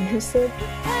might be interested?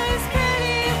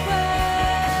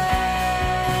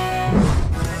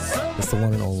 The the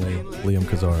one and only Liam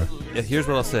Kazar. Yeah, here's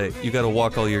what I'll say. You got to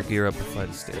walk all your gear up a flight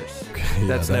of stairs. Okay,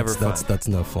 that's never fun. That's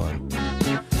no fun.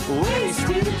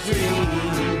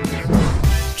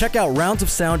 Check out Rounds of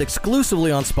Sound exclusively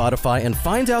on Spotify and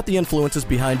find out the influences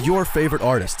behind your favorite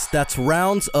artists. That's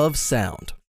Rounds of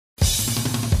Sound.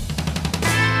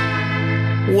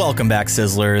 Welcome back,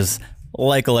 Sizzlers.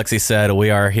 Like Alexi said, we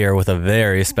are here with a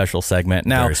very special segment.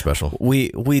 Now, very special. We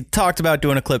talked about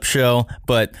doing a clip show,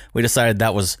 but we decided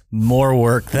that was more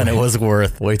work than it was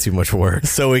worth. Way too much work.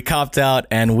 So we copped out,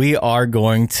 and we are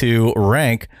going to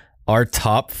rank our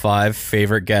top 5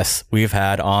 favorite guests we've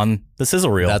had on the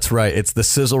Sizzle Reel. That's right. It's the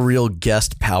Sizzle Reel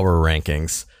guest power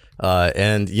rankings.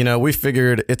 And, we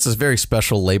figured it's a very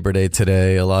special Labor Day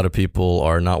today. A lot of people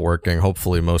are not working.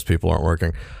 Hopefully, most people aren't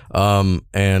working.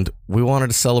 And we wanted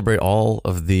to celebrate all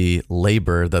of the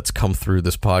labor that's come through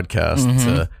this podcast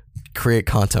to create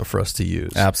content for us to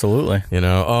use. Absolutely.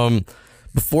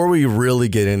 Before we really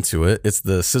get into it, it's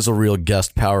the Sizzle Reel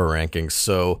guest power rankings.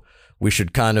 So we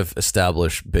should kind of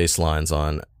establish baselines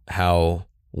on how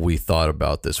we thought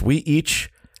about this. We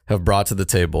each have brought to the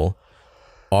table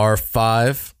our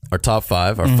top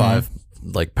 5, our 5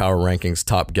 like power rankings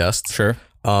top guests. Sure.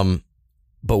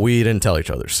 But we didn't tell each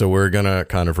other, so we're gonna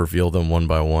kind of reveal them one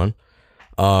by one.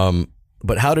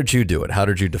 But how did you do it? How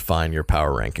did you define your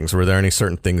power rankings? Were there any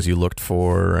certain things you looked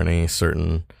for? Any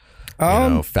certain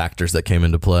factors that came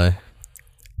into play?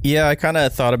 Yeah, I kind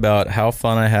of thought about how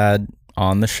fun I had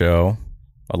on the show.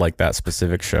 I like that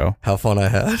specific show. How fun I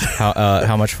had.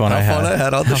 How much fun I had. How fun I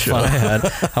had on the show.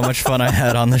 How much fun I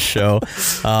had on the show.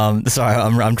 Sorry,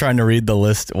 I'm trying to read the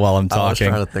list while I'm talking. I was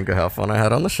trying to think of how fun I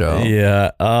had on the show.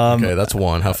 Yeah. Okay, that's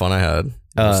one. How fun I had.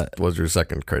 What was your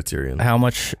second criterion? How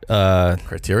much?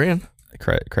 Criterion?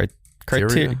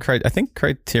 I think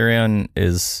Criterion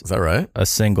is that right? A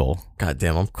single. God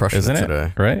damn, I'm crushing Isn't it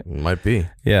today. Right? It might be.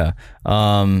 Yeah.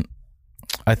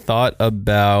 I thought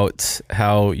about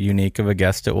how unique of a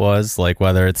guest it was, like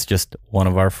whether it's just one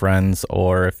of our friends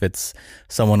or if it's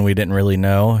someone we didn't really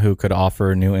know who could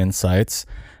offer new insights.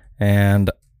 And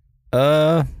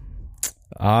that's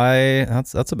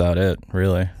about it,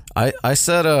 really. I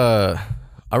said I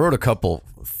wrote a couple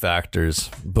factors,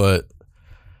 but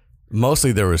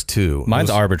mostly there was 2. Mine's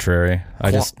arbitrary.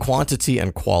 Quantity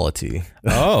and quality.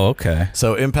 Oh, okay.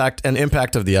 So impact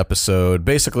of the episode.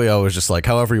 Basically, I was just like,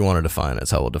 however you want to define it,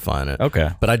 is how we'll define it. Okay.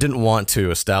 But I didn't want to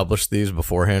establish these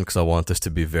beforehand because I want this to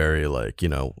be very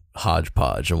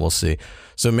hodgepodge, and we'll see.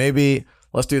 So maybe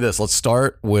let's do this. Let's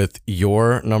start with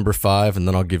your number 5, and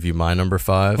then I'll give you my number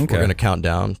 5. Okay. We're going to count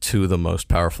down to the most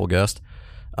powerful guest.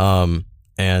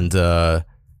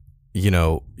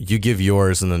 You give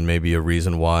yours and then maybe a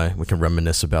reason why. We can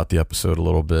reminisce about the episode a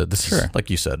little bit. This is, like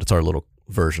you said, it's our little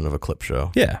version of a clip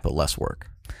show. Yeah. But less work.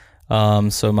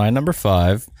 So my number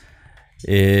 5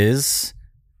 is,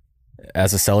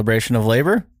 as a celebration of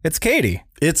labor, it's Katie.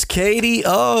 It's Katie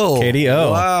O. Katie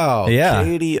O. Wow. Yeah.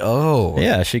 Katie O.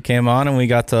 Yeah, she came on and we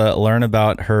got to learn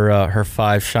about her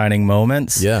 5 shining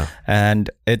moments. Yeah. And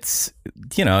it's,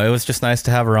 it was just nice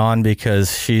to have her on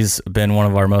because she's been one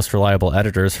of our most reliable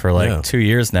editors for 2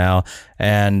 years now.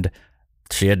 And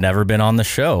she had never been on the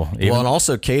show. Well, and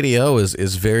also Katie O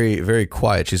is very, very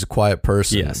quiet. She's a quiet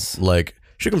person. Yes.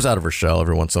 She comes out of her shell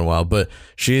every once in a while, but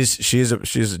she's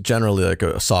generally like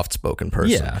a soft-spoken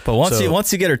person. Yeah, but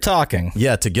once you get her talking,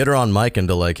 yeah, to get her on mic and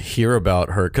to hear about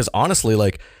her, because honestly,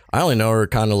 I only know her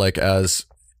kind of as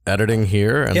editing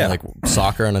here and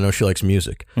soccer, and I know she likes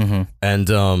music, and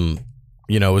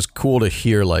it was cool to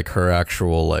hear her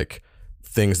actual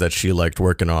things that she liked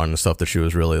working on and stuff that she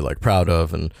was really proud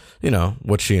of, and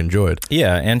what she enjoyed.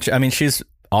 Yeah, and I mean she's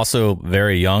also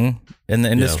very young in the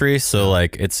industry, so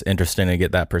it's interesting to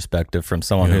get that perspective from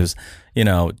someone who's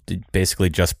basically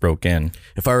just broke in.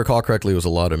 If I recall correctly, it was a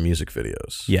lot of music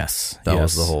videos. Yes, that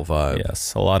was the whole vibe.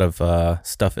 Yes, a lot of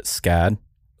stuff at SCAD.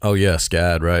 Oh yeah,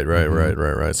 SCAD,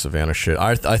 right. Savannah shit.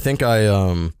 I think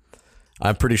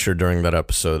I'm pretty sure during that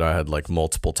episode I had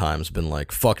multiple times been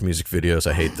fuck music videos,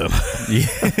 I hate them.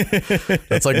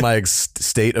 That's my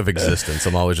state of existence.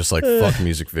 I'm always just fuck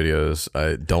music videos,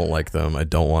 I don't like them, I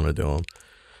don't want to do them.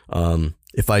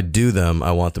 If I do them,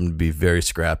 I want them to be very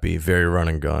scrappy, very run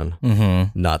and gun.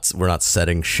 We're not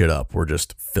setting shit up, we're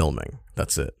just filming.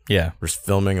 That's it. Yeah, we're just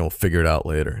filming and we'll figure it out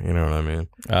later. You know what I mean?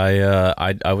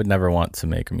 I would never want to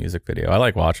make a music video. I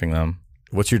like watching them.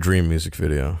 What's your dream music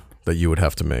video that you would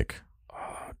have to make?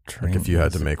 If you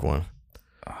had to make one,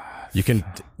 you can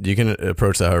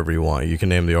approach that however you want. You can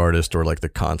name the artist or the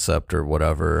concept or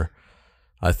whatever.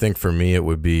 I think for me it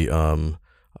would be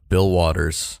Bill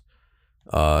Waters.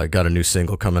 Got a new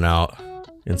single coming out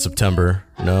in September.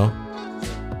 No,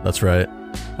 that's right.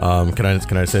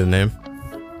 Can I say the name?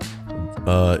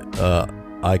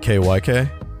 IKYK.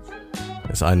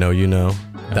 Yes, I know you know.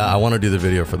 I want to do the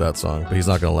video for that song, but he's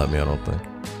not gonna let me. I don't think,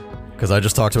 because I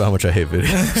just talked about how much I hate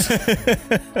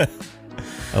videos.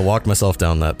 I walked myself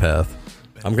down that path.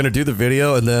 I'm gonna do the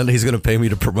video, and then he's gonna pay me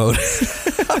to promote it.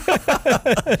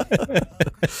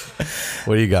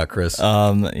 What do you got, Chris?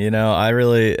 You know, I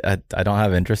don't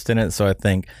have interest in it, so I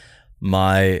think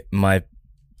my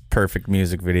perfect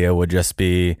music video would just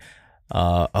be,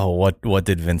 what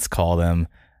did Vince call them?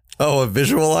 Oh, a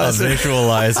visualizer? A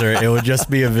visualizer. It would just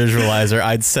be a visualizer.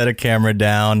 I'd set a camera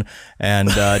down and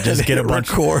just get a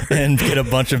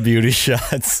bunch of beauty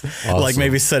shots. Awesome. Like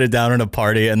maybe set it down at a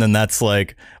party, and then that's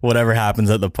like whatever happens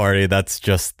at the party. That's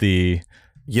just the.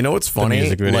 You know what's funny?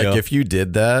 Like if you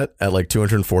did that at like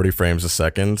 240 frames a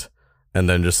second, and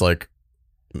then just like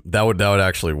that would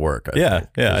actually work.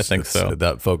 I think so.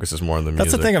 That focuses more on the music.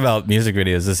 That's the thing about music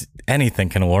videos is anything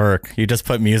can work. You just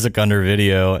put music under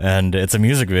video, and it's a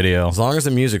music video. As long as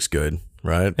the music's good,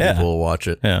 right? Yeah. People will watch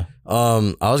it. Yeah.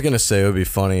 I was gonna say it would be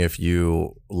funny if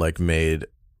you like made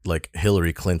like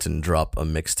Hillary Clinton drop a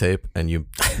mixtape and you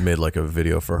made like a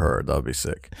video for her. That would be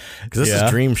sick. Because this is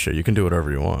dream shit. You can do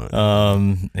whatever you want.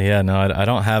 Yeah. No, I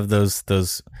don't have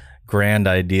those grand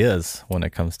ideas when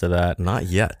it comes to that. Not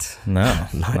yet. No,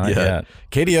 not yet.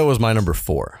 KDO was my number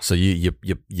 4. So you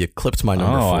clipped my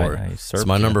number 4. I so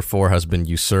my number 4 has been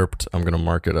usurped. I'm going to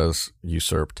mark it as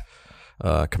usurped.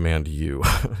 Command U.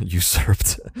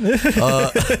 Usurped.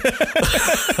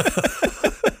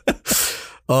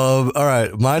 All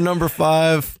right. My number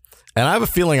 5, and I have a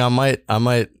feeling I might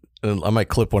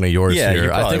clip one of yours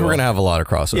here. I think we're going to have a lot of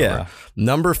crossover. Yeah.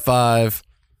 Number 5,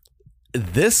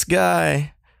 this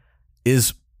guy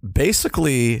is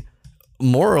basically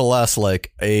more or less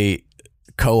like a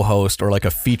co-host or like a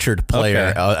featured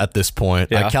player at this point.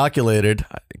 Yeah. I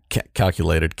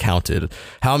counted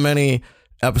how many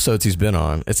episodes he's been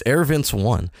on. It's Air Vince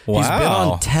 1. Wow. He's been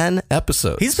on 10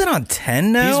 episodes. He's been on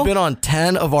 10 now? He's been on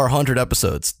 10 of our 100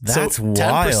 episodes. That's so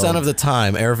wild. 10% of the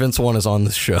time, Air Vince 1 is on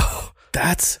the show.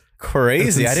 That's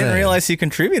crazy. I didn't realize he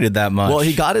contributed that much. Well,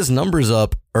 he got his numbers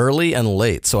up early and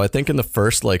late. So I think in the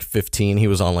first like 15, he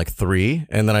was on like 3.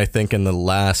 And then I think in the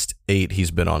last 8,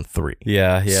 he's been on 3.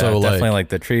 Yeah. So definitely like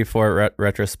the Tree Fort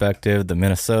retrospective, the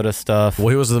Minnesota stuff. Well,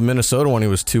 he was the Minnesota one. He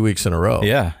was 2 weeks in a row.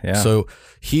 Yeah. So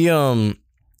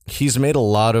he's made a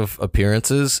lot of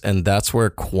appearances, and that's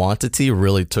where quantity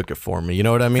really took it for me. You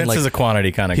know what I mean? Vince is a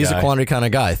quantity kind of guy. He's a quantity kind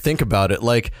of guy. Think about it.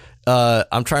 Like,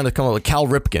 I'm trying to come up with Cal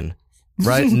Ripken.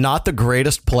 Right? Not the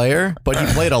greatest player, but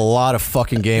he played a lot of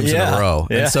fucking games in a row.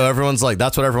 Yeah. And so everyone's like,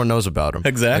 that's what everyone knows about him.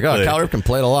 Exactly. Like, oh, Cal Ripken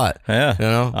played a lot. Yeah. You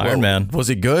know? Iron Man. Was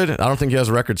he good? I don't think he has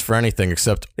records for anything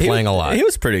except playing a lot. He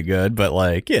was pretty good, but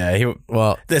like,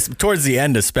 towards the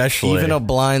end especially. Even a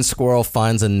blind squirrel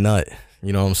finds a nut.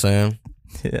 You know what I'm saying?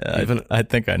 Yeah. I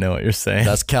think I know what you're saying.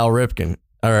 That's Cal Ripken.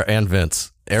 And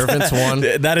Vince. Air Vince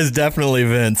 1. That is definitely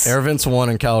Vince. Air Vince 1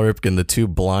 and Cal Ripken, the 2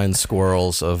 blind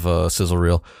squirrels of Sizzle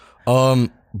Reel.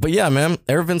 But yeah, man,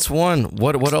 Air Vince 1,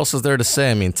 what else is there to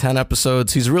say? I mean, 10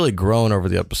 episodes. He's really grown over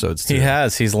the episodes, too. He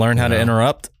has. He's learned how to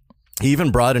interrupt. He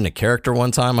even brought in a character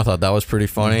one time. I thought that was pretty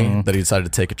funny, that he decided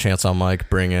to take a chance on Mike,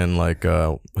 bring in like,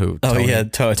 who? Tony,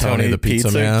 Tony the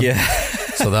pizza man. Yeah.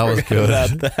 So that was good.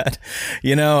 About that.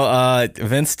 You know,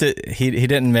 Vince, he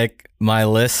didn't make my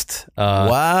list.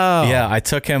 Wow. Yeah, I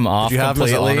took him off. Did you have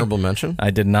completely. him as an honorable mention? I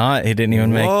did not. He didn't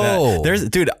even make that.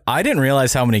 Dude, I didn't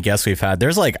realize how many guests we've had.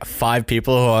 There's like 5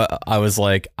 people who I was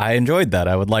like, I enjoyed that.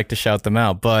 I would like to shout them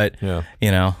out, but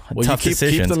you know, tough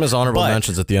decisions. Keep them as honorable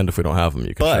mentions at the end if we don't have them.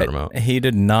 You can shout them out. He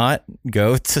did not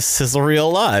go to Sizzle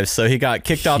Reel Live, so he got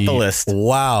kicked off the list.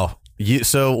 Wow.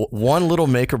 So one little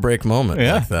make or break moment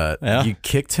like that. Yeah. You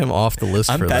kicked him off the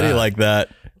list. I'm petty like that.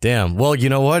 Damn. Well, you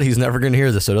know what? He's never going to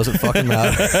hear this, so it doesn't fucking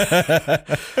matter.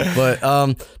 But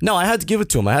no, I had to give it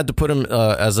to him. I had to put him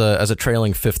as a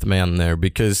trailing 5th man there,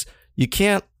 because you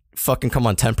can't fucking come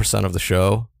on 10% of the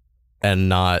show and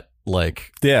not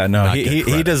like. Yeah, no,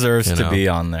 he deserves to be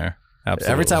on there.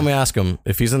 Absolutely. Every time we ask him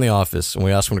if he's in the office and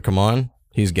we ask him to come on,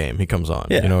 he's game. He comes on.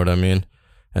 Yeah. You know what I mean?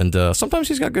 And sometimes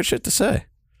he's got good shit to say.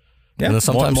 Yeah, and then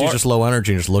sometimes he's just low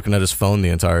energy and just looking at his phone the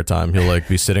entire time. He'll like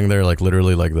be sitting there like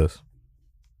literally like this.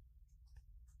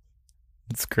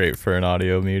 It's great for an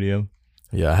audio medium.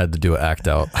 Yeah, I had to do an act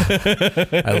out.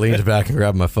 I leaned back and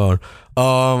grabbed my phone.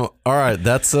 All right,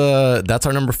 that's our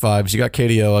number 5s. You got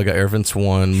KDO, I got Air Vince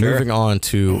 1. Sure. Moving on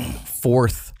to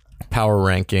 4th power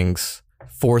rankings,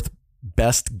 4th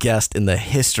best guest in the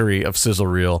history of Sizzle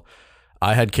Reel.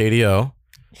 I had KDO.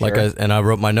 Sure. I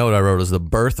wrote my note. I wrote as the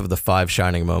birth of the 5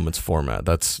 shining moments format.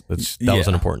 That was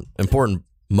an important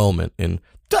moment in.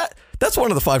 That's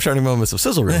one of the 5 shining moments of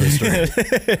Sizzle Reel history.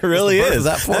 It really is.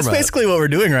 That's basically what we're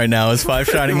doing right now is 5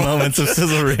 shining moments of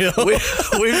Sizzle Reel.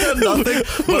 We've done nothing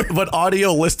but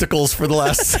audio listicles for the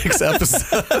last 6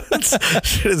 episodes.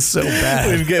 Shit is so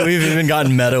bad. We've even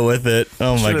gotten meta with it.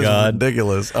 Oh my God.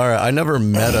 Ridiculous. All right. I never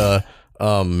met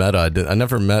I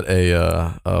never met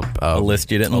a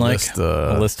list you didn't like.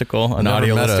 A listicle, an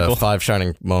audio listicle. 5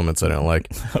 shining moments I didn't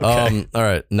like. Okay. All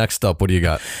right. Next up, what do you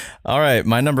got? All right.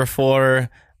 My number 4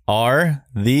 are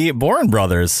the Bourne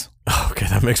brothers. Okay,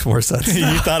 that makes more sense.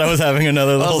 You thought I was having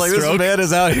another little stroke? This man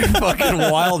is out here fucking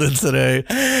wilding today.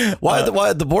 Why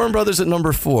the Bourne brothers at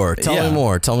number 4? Tell me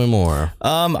more. Tell me more.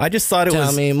 I just thought it was.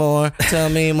 Tell me more. Tell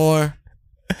me more.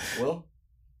 Well,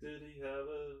 did he have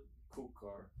a cool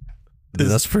car? Dude,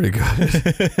 that's pretty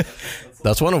good.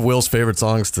 That's one of Will's favorite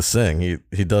songs to sing.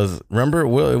 He does. Remember,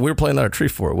 Will, we were playing that at Tree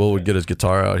Fort. Will would get his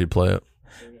guitar out. He'd play it.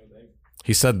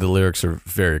 He said the lyrics are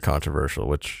very controversial,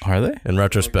 which are they? In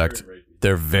retrospect,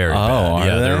 they're very bad.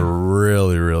 Yeah, they're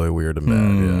really, really weird and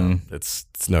bad. Yeah,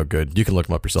 it's no good. You can look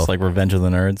them up yourself. It's like Revenge of the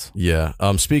Nerds. Yeah.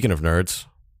 Speaking of nerds,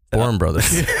 Bourne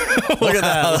brothers. Look at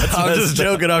that. I'm just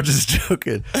joking.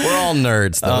 We're all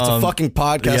nerds, though. It's a fucking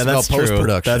podcast about post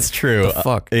production. That's true. The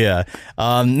fuck. Yeah.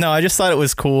 No, I just thought it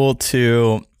was cool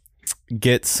to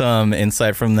get some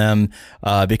insight from them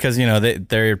because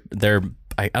they're.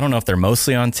 I don't know if they're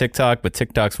mostly on TikTok, but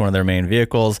TikTok's one of their main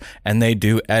vehicles, and they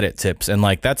do edit tips. And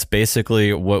like, that's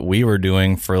basically what we were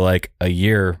doing for like a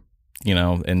year,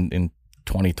 in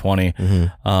 2020.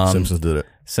 Mm-hmm.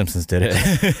 Simpsons did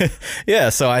it. Yeah.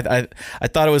 So I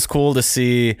thought it was cool to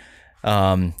see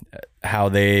how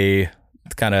they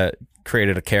kind of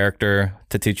created a character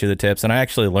to teach you the tips. And I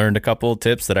actually learned a couple of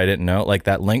tips that I didn't know, like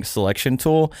that link selection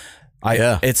tool.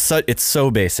 It's so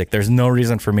basic. There's no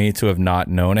reason for me to have not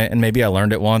known it. And maybe I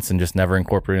learned it once and just never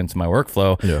incorporated it into my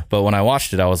workflow. Yeah. But when I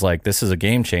watched it, I was like, this is a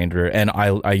game changer. And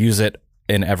I use it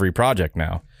in every project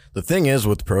now. The thing is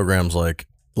with programs like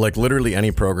literally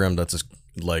any program that's as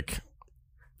like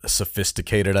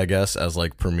sophisticated, I guess, as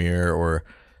like Premiere or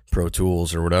Pro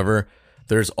Tools or whatever,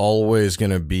 there's always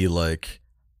going to be like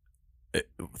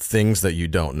things that you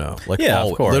don't know, like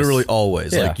of course. Literally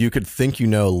always. Like you could think you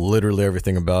know literally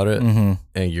everything about it, and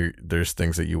there's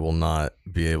things that you will not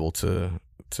be able to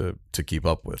keep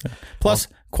up with. Plus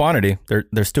quantity.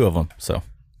 There's 2 of them, so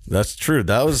that's true.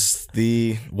 That was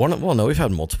the one. Well, no, we've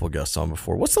had multiple guests on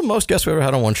before. What's the most guests we ever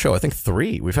had on one show? I think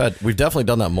 3. We've definitely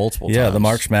done that multiple times. Yeah, the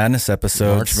March Madness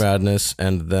episodes. March Madness,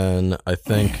 and then I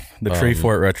think the Tree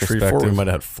Fort retrospective. Tree Fort, we might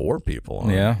have had 4 people on.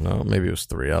 Yeah, no, maybe it was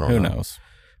 3. I don't know. Who knows?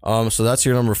 So that's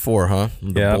your number 4, huh?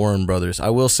 The Bourne brothers.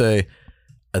 I will say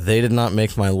they did not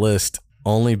make my list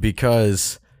only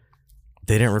because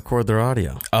they didn't record their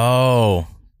audio. Oh,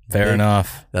 fair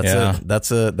enough.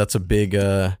 That's a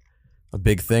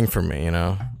big thing for me,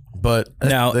 But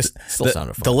now they still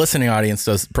sounded fun. The listening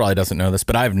audience probably doesn't know this,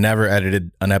 but I've never edited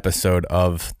an episode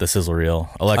of the Sizzle Reel.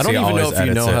 Alexia, I don't even know if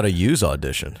you know it. how to use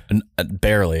Audition.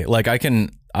 Barely. Like I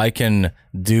can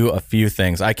do a few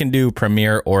things. I can do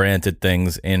Premiere oriented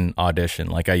things in Audition.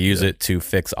 Like I use it to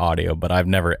fix audio, but I've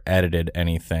never edited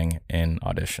anything in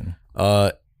Audition.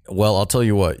 Well, I'll tell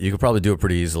you what. You could probably do it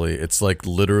pretty easily. It's like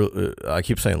literally. I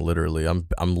keep saying literally.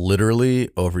 I'm literally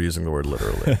overusing the word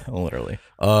literally. Literally.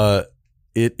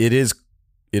 It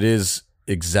is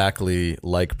exactly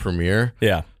like Premiere.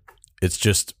 Yeah. It's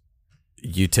just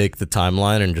you take the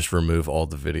timeline and just remove all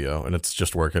the video, and it's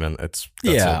just working. And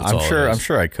I'm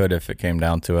sure I could if it came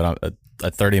down to it.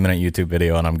 A 30-minute YouTube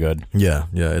video, and I'm good. Yeah.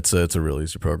 It's a real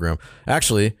easy program.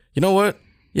 Actually, you know what?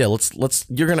 Yeah, let's.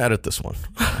 You're gonna edit this one.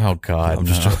 Oh God, I'm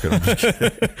just joking.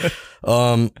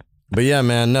 But yeah,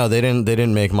 man, no, they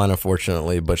didn't make mine,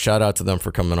 unfortunately. But shout out to them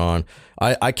for coming on.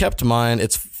 I kept mine.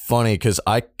 It's funny because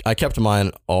I kept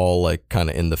mine all like kind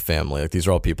of in the family. Like these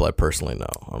are all people I personally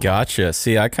know. Gotcha.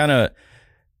 See, I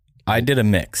did a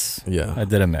mix. Yeah, I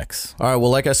did a mix. All right.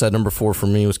 Well, like I said, number 4 for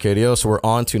me was KDO. So we're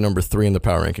on to number 3 in the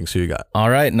power rankings. Who you got? All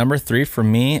right, number 3 for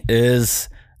me is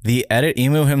the Edit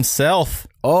Emu himself.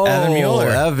 Oh,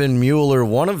 Evan Mueller,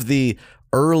 one of the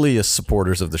earliest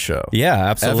supporters of the show. Yeah,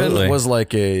 absolutely. Evan was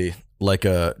like a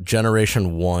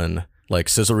generation 1, like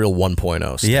Sizzle Reel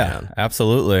 1.0 stan. Yeah,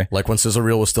 absolutely. Like when Sizzle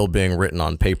Reel was still being written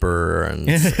on paper, and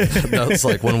that was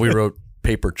like when we wrote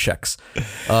paper checks.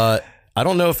 I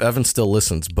don't know if Evan still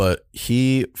listens, but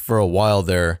he for a while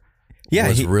there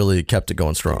really kept it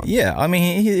going strong. Yeah, I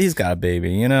mean he's got a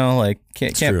baby, like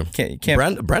can't.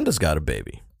 Brenda's got a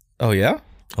baby. Oh yeah.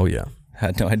 Oh yeah.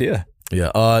 Had no idea.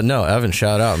 Yeah. No, Evan,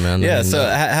 shout out, man. Yeah. So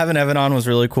having Evan on was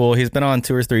really cool. He's been on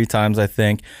 2 or 3 times, I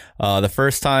think. The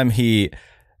first time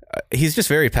he's just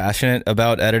very passionate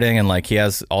about editing, and like he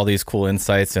has all these cool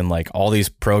insights and like all these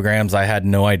programs I had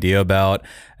no idea about,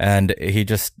 and he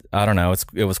just, I don't know,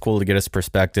 it was cool to get his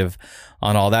perspective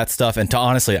on all that stuff. And to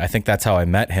honestly, I think that's how I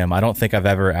met him. I don't think I've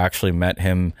ever actually met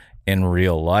him in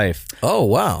real life. Oh,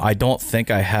 wow. I don't think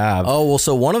I have. Oh, well,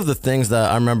 so one of the things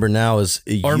that I remember now is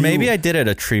or maybe I did at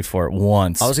a tree fort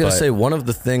once. I was going to say one of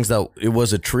the things that it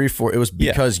was a tree fort, it was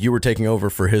because you were taking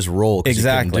over for his role.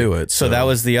 Exactly. You couldn't do it. So that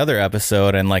was the other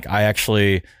episode. And like, I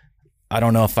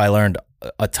don't know if I learned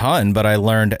a ton, but I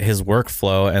learned his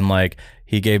workflow, and like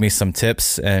he gave me some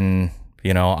tips, and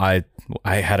you know, I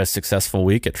had a successful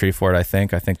week at Tree Fort. I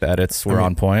think the edits were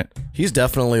on point. He's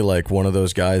definitely like one of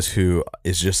those guys who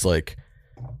is just like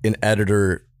an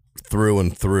editor through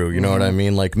and through. You know what I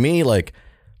mean? Like me, like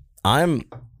I'm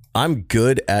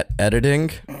good at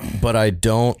editing, but I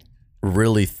don't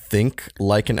really think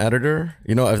like an editor.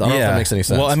 You know, I don't know if that makes any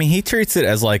sense. Well, I mean, he treats it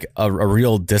as like a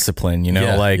real discipline, you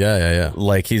know,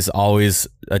 like he's always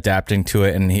adapting to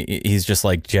it, and he's just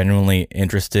like genuinely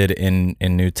interested in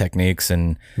new techniques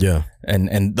and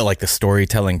the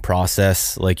storytelling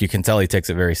process. Like you can tell he takes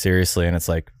it very seriously, and it's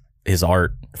like his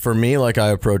art. For me, like I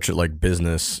approach it like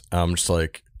business. I'm just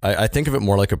like I think of it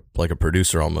more like a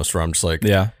producer almost, where I'm just like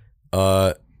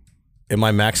am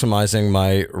I maximizing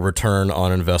my return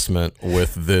on investment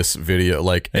with this video?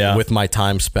 Like with my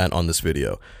time spent on this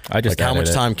video, like how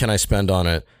much time can I spend on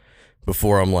it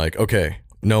before I'm like, okay,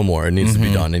 no more. It needs to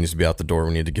be done. It needs to be out the door.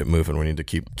 We need to get moving. We need to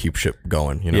keep shit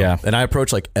going. You know. Yeah. And I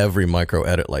approach like every micro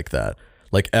edit like that.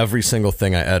 Like every single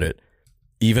thing I edit,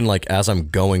 even like as I'm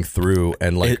going through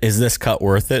and like, is this cut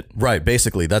worth it? Right.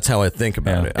 Basically, that's how I think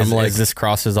about it. I'm like, is this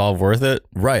cross dissolve worth it?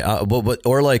 Right. But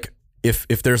or like. If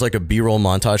there's like a B-roll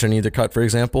montage I need to cut, for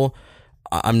example,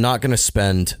 I'm not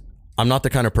the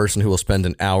kind of person who will spend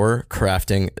an hour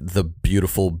crafting the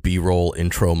beautiful B-roll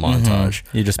intro montage.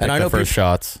 You just pick the first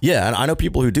shots. Yeah, and I know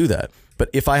people who do that. But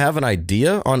if I have an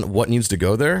idea on what needs to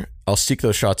go there, I'll seek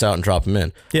those shots out and drop them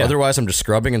in. Yeah. Otherwise, I'm just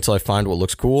scrubbing until I find what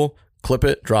looks cool, clip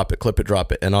it, drop it, clip it,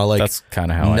 drop it. And I'll like, that's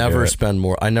kind of how I never spend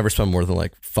more. I never spend more than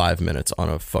like 5 minutes on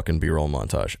a fucking B-roll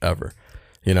montage ever.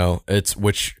 You know, that's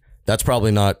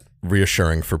probably not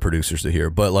reassuring for producers to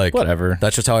hear, but like whatever,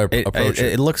 that's just how I approach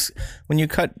it. It looks, when you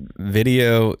cut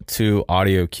video to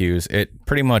audio cues, it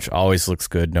pretty much always looks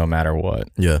good no matter what.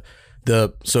 Yeah. I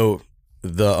don't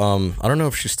know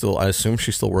if I assume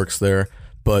she still works there,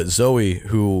 but Zoe,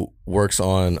 who works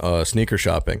on sneaker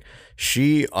shopping,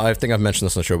 I think I've mentioned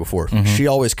this on the show before.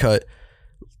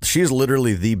 She's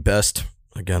literally the best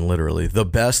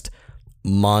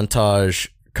montage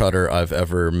cutter I've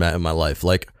ever met in my life.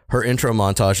 Like her intro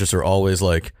montages are always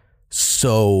like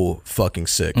so fucking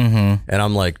sick. And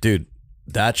I'm like, dude,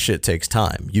 that shit takes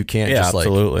time. You can't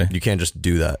you can't just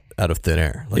do that out of thin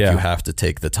air. Like you have to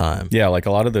take the time. Yeah. Like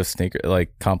a lot of those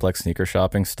complex sneaker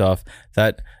shopping stuff,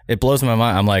 that it blows my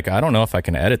mind. I'm like, I don't know if I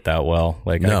can edit that well.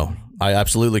 Like, no, I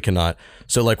absolutely cannot.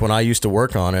 So like when I used to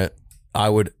work on it, I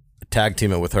would tag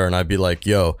team it with her and I'd be like,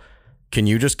 yo, can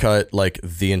you just cut like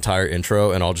the entire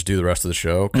intro and I'll just do the rest of the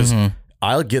show? Because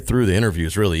I'll get through the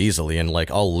interviews really easily, and like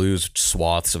I'll lose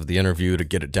swaths of the interview to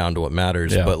get it down to what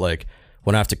matters. Yeah. But like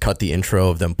when I have to cut the intro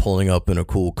of them pulling up in a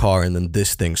cool car and then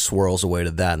this thing swirls away to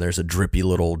that and there's a drippy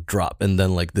little drop and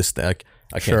then like this thing,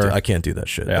 I can't do that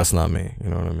shit. Yeah. That's not me.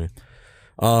 You know what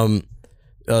I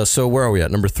mean? So where are we at?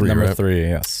 Number 3. Number 3,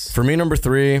 yes. For me, number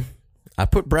 3, I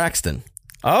put Braxton.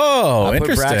 Oh, I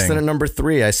interesting. put Braxton at number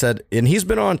 3. I said, and he's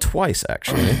been on twice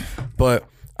actually, but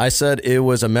I said it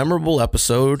was a memorable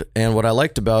episode, and what I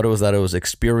liked about it was that it was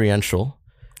experiential.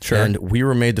 Sure. And we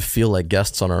were made to feel like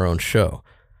guests on our own show,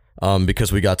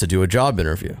 because we got to do a job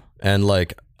interview, and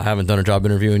like I haven't done a job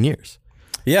interview in years.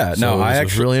 Yeah, so it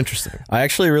was really interesting. I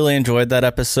actually really enjoyed that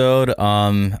episode.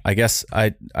 I guess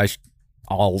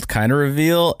I'll kind of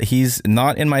reveal he's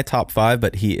not in my top 5,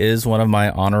 but he is one of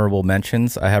my honorable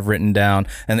mentions I have written down.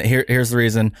 And here's the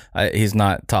reason he's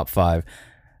not top 5.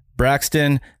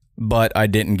 Braxton, but I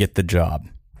didn't get the job.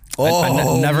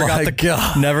 Never got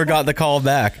the call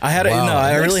back. I had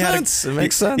it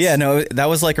makes sense. Yeah, no, that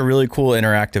was like a really cool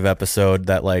interactive episode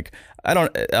that like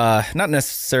not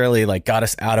necessarily like got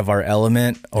us out of our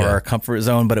element or our comfort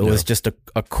zone, but it was just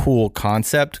a cool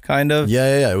concept kind of.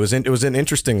 Yeah. It was an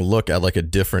interesting look at like a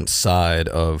different side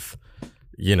of,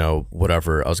 you know,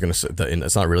 whatever I was going to say.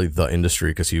 It's not really the industry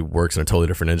because he works in a totally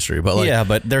different industry, but like,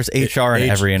 but there's HR in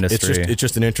every industry. It's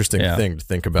just an interesting thing to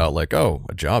think about. Like, oh,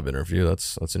 a job interview.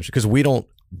 That's interesting because we don't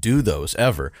do those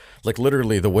ever. Like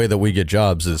literally the way that we get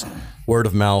jobs is word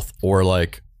of mouth or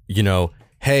like, you know,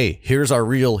 hey, here's our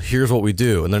reel. Here's what we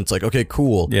do. And then it's like, okay,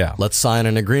 cool. Yeah. Let's sign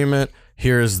an agreement.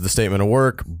 here's the statement of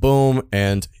work, boom,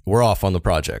 and we're off on the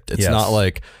project. It's not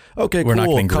like, okay, we're cool, not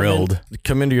getting grilled.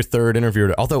 Come into your third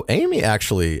interview. Although Amy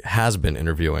actually has been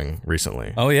interviewing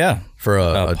recently. Oh yeah, for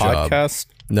a podcast.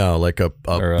 Job. No, like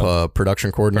a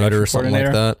production coordinator or something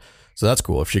like that. So that's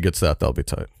cool. If she gets that, that'll be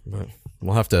tight. But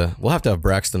we'll have to have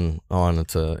Braxton on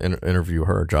to interview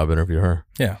her, job interview her.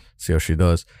 Yeah, see how she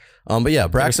does. But yeah,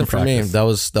 Braxton for me, that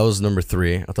was number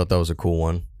 3. I thought that was a cool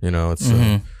one. You know, it's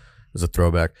a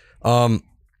throwback.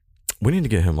 We need to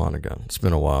get him on again. It's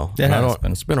been a while. Yeah,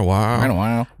 it's been a while. Been a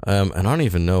while. And I don't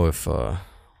even know if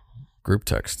group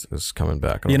text is coming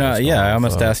back. I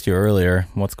almost asked you earlier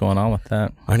what's going on with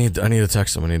that. I need to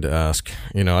text him. I need to ask.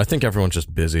 You know, I think everyone's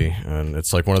just busy, and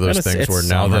it's like one of those things where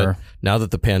now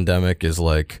that the pandemic is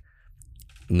like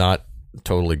not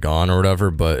totally gone or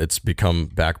whatever, but it's become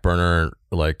back burner.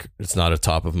 Like it's not a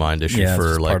top of mind issue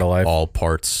for like all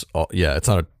parts. It's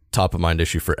not a top of mind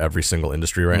issue for every single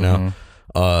industry right now.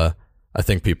 I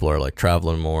think people are like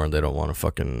traveling more and they don't want to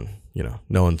fucking, you know,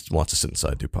 no one wants to sit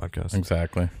inside and do podcasts.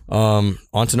 Exactly. On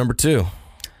to number 2.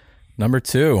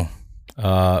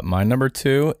 My number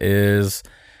 2 is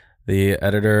the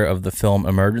editor of the film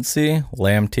Emergency,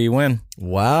 Lam T. Win.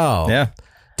 Wow. Yeah.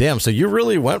 Damn. So you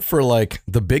really went for like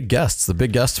the big guests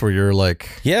were your like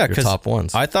your top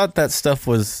ones. I thought that stuff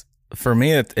was, for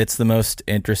me, it's the most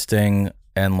interesting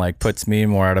and like puts me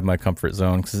more out of my comfort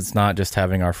zone because it's not just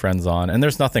having our friends on, and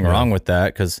there's nothing wrong with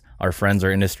that because our friends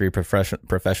are industry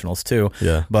professionals too.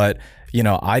 Yeah. But you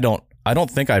know, I don't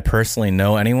think I personally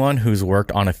know anyone who's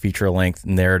worked on a feature length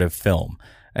narrative film.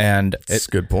 And it's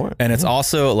a good point. And it's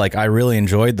also like, I really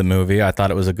enjoyed the movie. I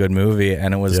thought it was a good movie,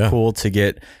 and it was cool to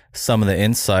get some of the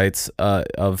insights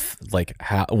of like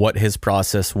what his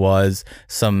process was,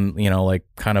 some, you know, like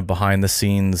kind of behind the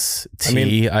scenes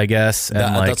tea, I guess. And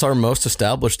that's our most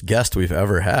established guest we've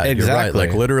ever had. Exactly. You're right.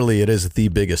 Like literally it is the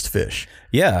biggest fish.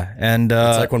 Yeah. And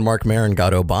it's like when Mark Maron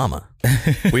got Obama.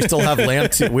 We still have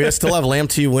Lam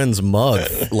T. Wynn's mug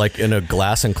like in a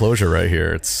glass enclosure right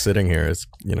here. It's sitting here. It's,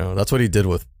 you know, that's what he did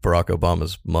with Barack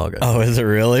Obama's mug. Oh, is it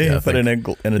really? Yeah, put it in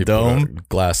a dome? Put a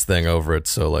glass thing over it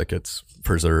so like it's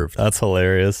preserved. That's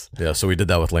hilarious. Yeah, so we did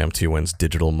that with Lam T. Wynn's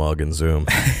digital mug and Zoom.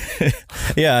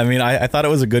 Yeah, I mean, I thought it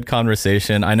was a good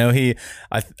conversation. I know he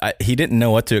didn't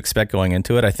know what to expect going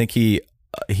into it. I think he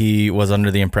was under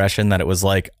the impression that it was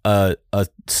like a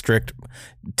strict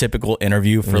typical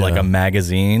interview for like a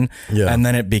magazine, and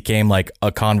then it became like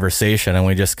a conversation, and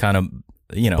we just kind of,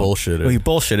 you know, we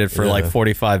bullshitted for like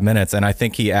 45 minutes, and I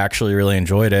think he actually really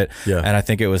enjoyed it. And I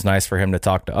think it was nice for him to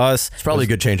talk to us. It's probably a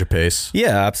good change of pace.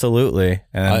 Yeah, absolutely.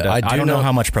 And I don't know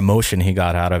how much promotion he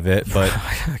got out of it, but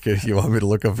okay, you want me to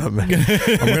look up that man?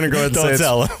 I'm gonna go ahead and don't say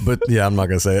tell it, him. but yeah, I'm not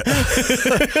gonna say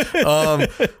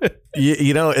it.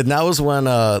 You know, and that was when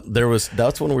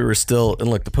that's when we were still, and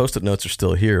like the post-it notes are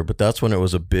still here, but that's when it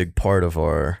was a big part of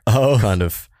our kind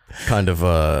of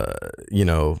you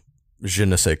know, je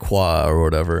ne sais quoi or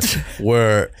whatever,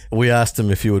 where we asked him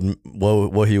if he would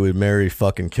what he would marry,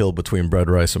 fucking kill between bread,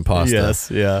 rice, and pasta. Yes,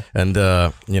 yeah. And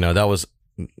you know, that was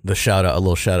the a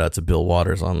little shout out to Bill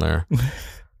Waters on there.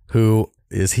 Who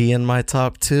is he in my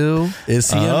top 2? Is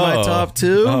he in my top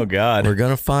 2? Oh God, we're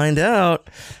gonna find out.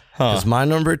 Is my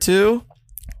number 2?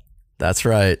 That's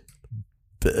right,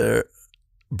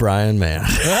 Brian Mann.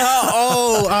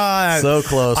 So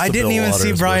close. I didn't even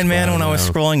see Brian Mann when I was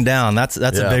scrolling down. That's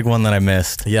a big one that I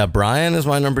missed. Yeah, Brian is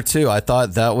my number 2. I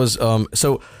thought that was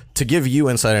so to give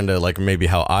you insight into like maybe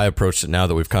how I approached it now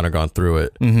that we've kind of gone through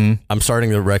it. I'm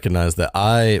starting to recognize that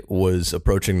I was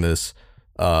approaching this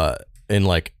in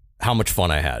like how much fun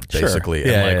I had basically,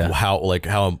 and like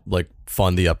how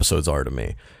fun the episodes are to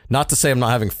me. Not to say I'm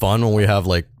not having fun when we have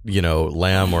like, you know,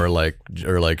 Lamb or like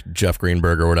Jeff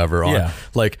Greenberg or whatever on.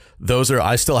 Like those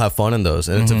I still have fun in those,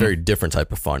 and it's a very different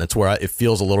type of fun. It's where it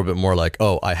feels a little bit more like,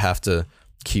 oh, I have to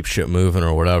keep shit moving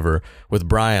or whatever. With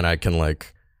Brian, I can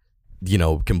like, you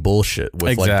know, can bullshit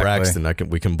with like Braxton.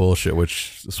 We can bullshit,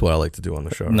 which is what I like to do on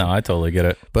the show. No, I totally get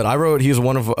it. But I wrote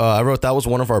that was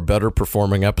one of our better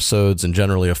performing episodes and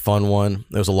generally a fun one.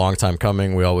 It was a long time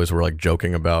coming. We always were like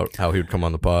joking about how he would come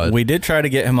on the pod. We did try to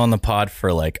get him on the pod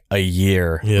for like a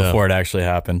year before it actually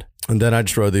happened. And then I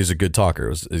just wrote he's a good talker. It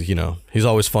was, you know, he's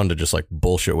always fun to just like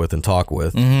bullshit with and talk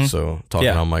with. So talking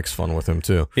on mic's fun with him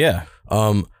too. Yeah.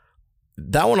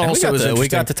 That one also was interesting. We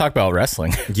got to talk about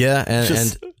wrestling. Yeah,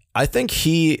 and I think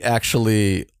he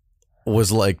actually was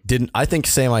like, I think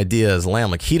same idea as Lamb.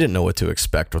 Like he didn't know what to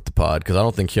expect with the pod because I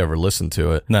don't think he ever listened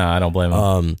to it. No, I don't blame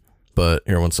him. But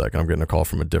here, 1 second. I'm getting a call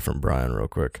from a different Brian real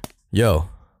quick. Yo.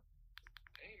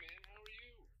 Hey man, how are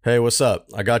you? Hey, what's up?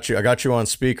 I got you on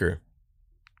speaker.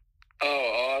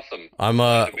 Oh, awesome. I'm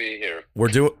Glad to be here. we're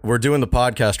doing the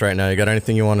podcast right now. You got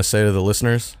anything you want to say to the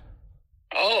listeners?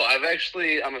 Oh,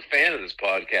 I'm a fan of this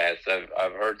podcast.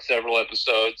 I've heard several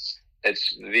episodes.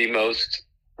 It's the most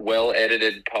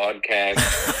well-edited podcast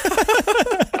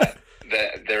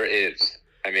that there is.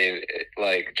 I mean,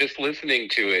 just listening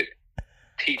to it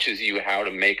teaches you how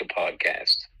to make a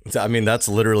podcast. I mean, that's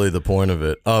literally the point of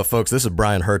it. Folks, this is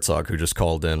Brian Herzog, who just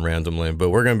called in randomly, but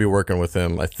we're going to be working with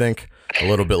him, I think, a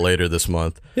little bit later this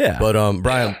month. Yeah. But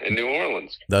Brian, in New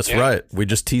Orleans. That's right. We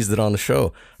just teased it on the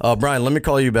show. Brian, let me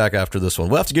call you back after this one.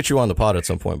 We'll have to get you on the pod at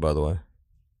some point, by the way.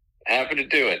 Happy to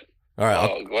do it. All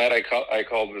right. Glad I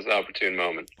called this opportune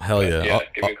moment. Hell yeah.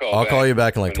 Give me a call I'll back call you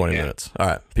back in like 20 minutes. All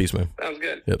right. Peace, man. Sounds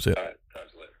good. Yep. See ya. All right. Talk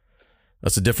to you later.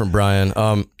 That's a different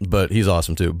Brian, but he's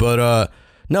awesome too. But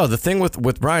no, the thing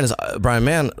with Brian is, Brian,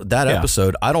 man, that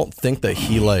episode, I don't think that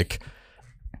he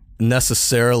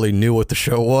necessarily knew what the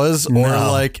show was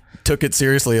or took it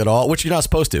seriously at all, which you're not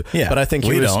supposed to. Yeah, but I think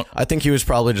he was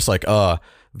probably just like,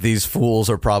 these fools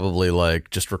are probably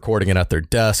just recording it at their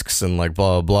desks and blah,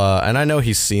 blah, blah. And I know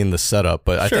he's seen the setup,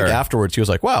 but I think afterwards he was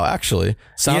like, wow, actually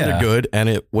sounded good. And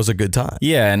it was a good time.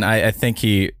 Yeah. And I think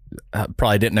he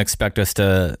probably didn't expect us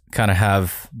to kind of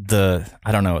have the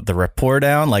rapport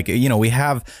down. We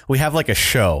have a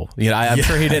show, I'm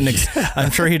sure he didn't,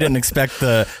 I'm sure he didn't expect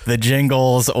the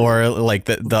jingles or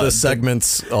the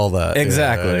segments, all that.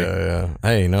 Exactly. Yeah.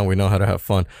 Hey, we know how to have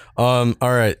fun. All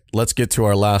right, let's get to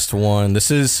our last one. This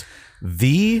is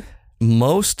the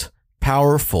most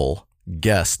powerful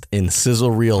guest in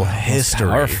Sizzle Reel history.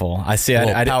 Powerful. I see.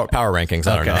 Power rankings.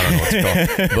 I don't know what to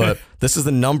call it. But this is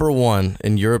the number one,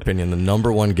 in your opinion, the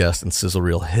number one guest in Sizzle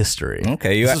Reel history.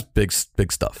 Okay. This is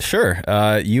big stuff. Sure.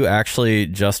 You actually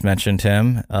just mentioned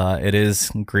him. It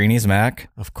is Greeny's Mac.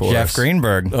 Of course. Jeff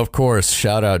Greenberg. Of course.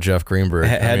 Shout out Jeff Greenberg.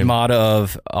 Head mod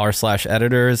of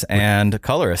r/editors and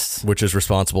colorists. Which is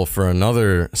responsible for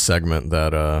another segment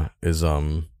that is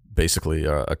basically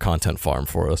a content farm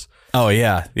for us. Oh,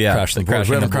 yeah. Crash the boards.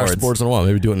 We haven't crashed the boards in a while.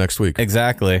 Maybe do it next week.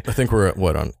 Exactly. I think we're at,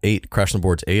 on 8? Crashing the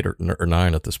boards 8 or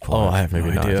 9 at this point. Oh, I have maybe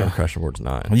no idea. 9. Crashing the boards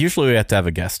 9. Well, usually we have to have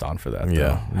a guest on for that.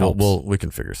 Yeah. We can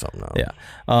figure something out. Yeah.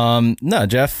 No,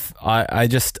 Jeff, I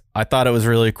thought it was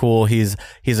really cool. He's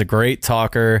a great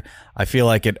talker. I feel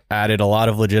like it added a lot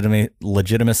of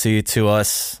legitimacy to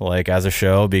us, as a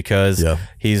show, because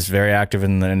he's very active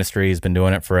in the industry. He's been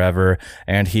doing it forever,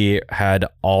 and he had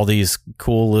all these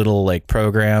cool little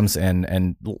programs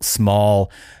and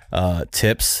small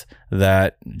tips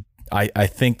that I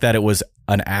think that it was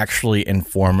an actually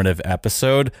informative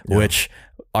episode, which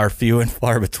are few and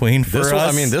far between for us.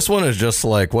 I mean, this one is just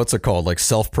what's it called?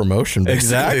 Self-promotion. Basically.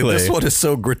 Exactly. This one is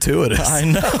so gratuitous. I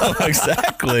know,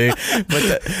 exactly.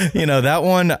 But that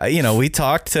one, we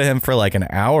talked to him for an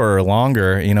hour or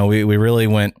longer. We really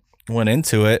went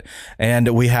into it, and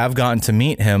we have gotten to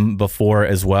meet him before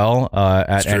as well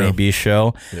at NAB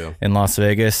show in Las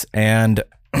Vegas. And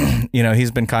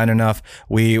he's been kind enough.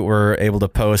 We were able to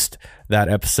post that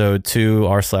episode to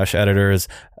r/editors,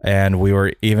 and we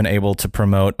were even able to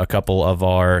promote a couple of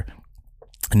our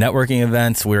networking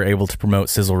events. We were able to promote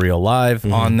Sizzle Reel Live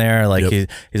on there.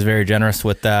 He's very generous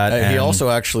with that. He also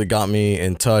actually got me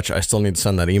in touch. I still need to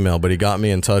send that email, but he got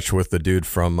me in touch with the dude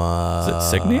from is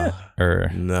it Signia or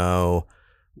no?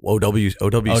 OWC.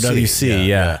 OWC,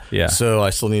 yeah. So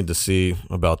I still need to see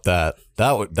about that.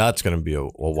 That's going to be a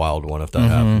wild one if that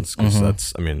happens, because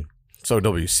that's, it's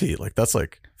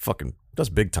OWC. That's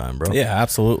big time, bro. Yeah,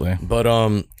 absolutely. But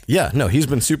he's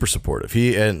been super supportive.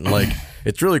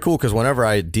 It's really cool because whenever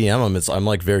I DM him,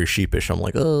 I'm very sheepish. I'm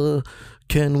like,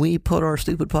 can we put our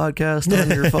stupid podcast on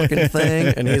your fucking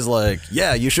thing? And he's like,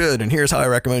 yeah, you should. And here's how I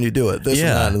recommend you do it. This and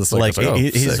that. And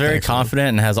it's he's very confident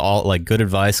and has all good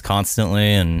advice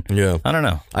constantly. And I don't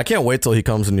know. I can't wait till he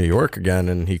comes to New York again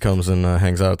and he comes and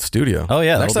hangs out at the studio. Oh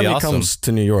yeah. Next time he awesome. comes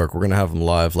to New York, we're going to have him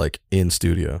live in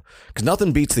studio, because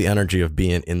nothing beats the energy of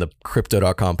being in the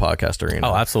crypto.com podcast arena.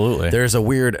 Oh, absolutely. There's a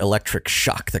weird electric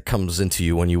shock that comes into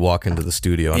you when you walk into the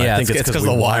studio. And I think it's because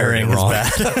the wiring is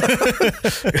bad.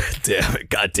 Damn it.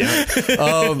 God damn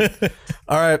it.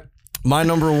 All right. My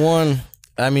number one.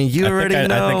 You already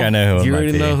know. I think I know who it You might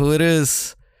already be. know who it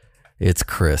is. It's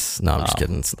Chris. No, I'm just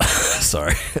kidding.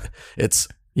 Sorry. It's,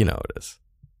 it is.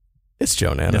 It's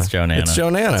Joe Nana. It's Joe Nana. It's Joe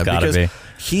Nana. It's gotta because be.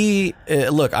 He,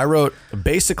 look, I wrote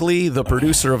basically the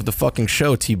producer of the fucking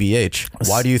show, TBH.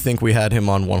 Why do you think we had him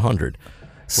on 100?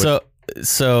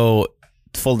 So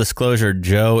full disclosure,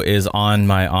 Joe is on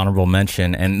my honorable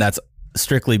mention, and that's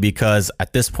strictly because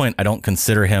at this point I don't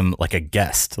consider him a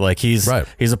guest. He's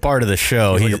a part of the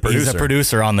show. He's a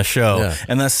producer on the show. Yeah.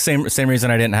 And that's the same reason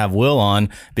I didn't have Will on,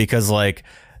 because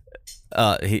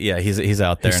He's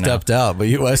out there. He stepped out, but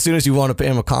as soon as you want to pay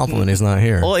him a compliment, he's not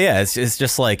here. Well, yeah, it's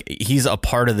just like he's a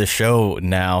part of the show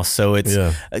now. So it's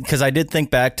because I did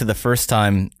think back to the first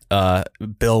time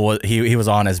Bill was he was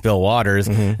on as Bill Waters,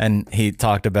 and he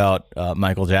talked about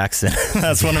Michael Jackson.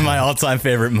 That's one of my all-time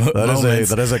favorite moments.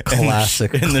 That is a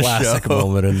classic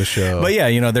moment in the show. But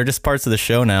yeah, they're just parts of the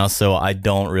show now, so I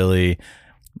don't really,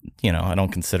 I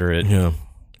don't consider it.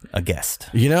 A guest.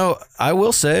 I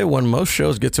will say when most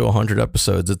shows get to 100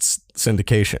 episodes, it's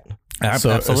syndication. So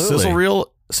Absolutely.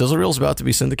 Sizzle Reel's about to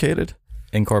be syndicated.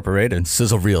 Incorporated.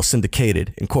 Sizzle Reel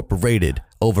syndicated, incorporated,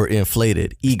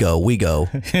 overinflated. Ego, we go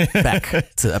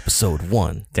back to episode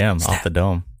 1. Damn, off the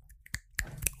dome.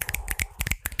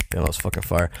 Yeah, that was fucking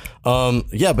fire.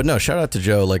 But no, shout out to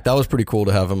Joe. Like, that was pretty cool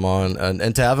to have him on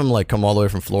and to have him like come all the way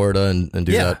from Florida and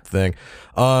do that thing.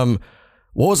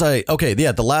 What was I? Okay,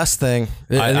 yeah, the last thing.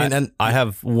 I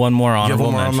have one more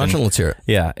honorable mention. Let's hear it.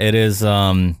 Yeah, it is.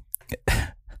 The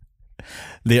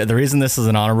reason this is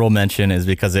an honorable mention is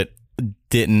because it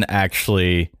didn't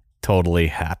actually totally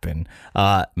happen.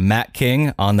 Matt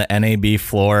King on the NAB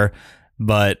floor,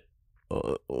 but we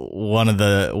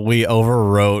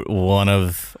overwrote one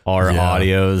of our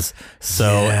audios,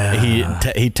 so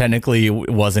he technically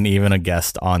wasn't even a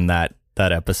guest on that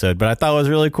episode, but I thought it was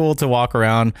really cool to walk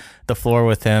around the floor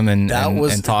with him and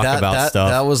talk about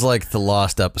stuff. That was like the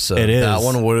lost episode. It is. That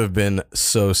one would have been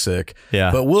so sick.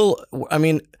 Yeah. But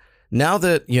now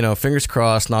that, fingers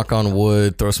crossed, knock on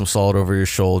wood, throw some salt over your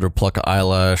shoulder, pluck an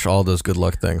eyelash, all those good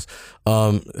luck things.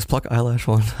 Is pluck an eyelash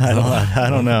one? I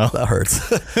don't know. That hurts.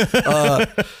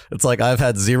 It's like I've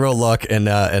had zero luck and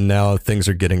now things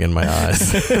are getting in my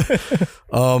eyes.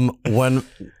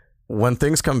 When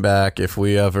things come back, if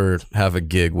we ever have a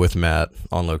gig with Matt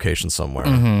on location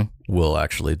somewhere, we'll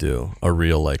actually do a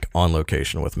real like on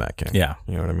location with Matt King. Yeah.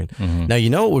 You know what I mean?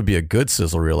 Now, what would be a good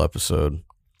Sizzle Reel episode?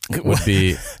 It would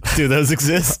be... Do those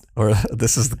exist? Or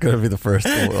this is going to be the first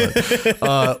one.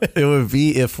 It would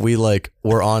be if we like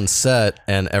were on set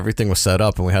and everything was set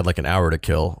up and we had like an hour to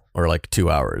kill or like 2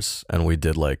 hours and we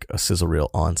did like a Sizzle Reel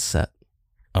on set.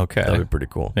 Okay. That'd be pretty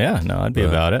cool. Yeah, no, I'd be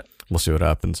about it. We'll see what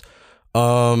happens.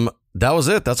 That was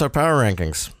it. That's our power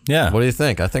rankings. Yeah. What do you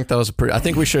think? I think that was I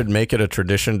think we should make it a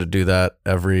tradition to do that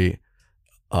every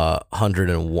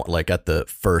 101, like at the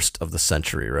first of the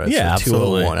century, right? Yeah, so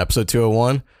 201, episode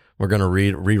 201. We're gonna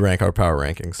re-rank our power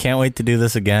rankings. Can't wait to do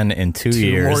this again in 2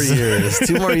 years. 2 more years.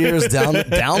 2 more years down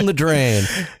the drain.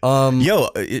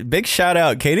 Big shout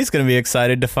out. Katie's gonna be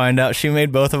excited to find out she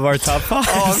made both of our top 5.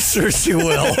 Oh, I'm sure she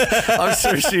will. I'm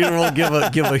sure she will give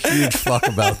a huge fuck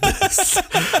about this.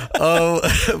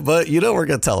 But we're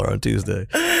gonna tell her on Tuesday.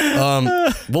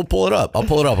 We'll pull it up. I'll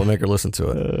pull it up. I'll make her listen to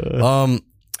it.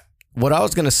 What I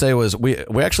was gonna say was we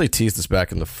actually teased this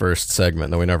back in the first segment,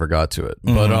 and then we never got to it.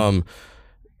 But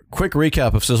quick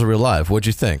recap of Sizzle Reel Live. What'd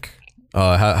you think?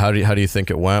 How do you think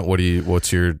it went?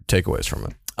 What's your takeaways from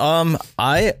it?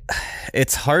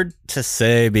 It's hard to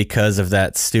say because of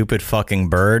that stupid fucking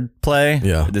bird play.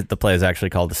 Yeah. The play is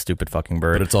actually called The Stupid Fucking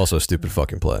Bird. But it's also a stupid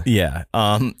fucking play. Yeah.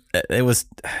 It was,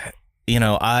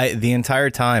 the entire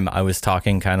time I was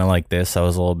talking kind of like this,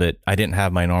 I didn't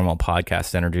have my normal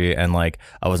podcast energy and like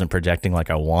I wasn't projecting like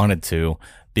I wanted to.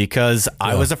 Because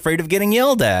I was afraid of getting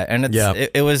yelled at, and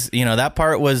it was that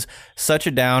part was such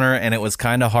a downer, and it was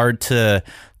kind of hard to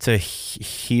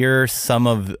hear some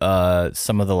of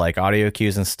the like audio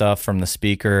cues and stuff from the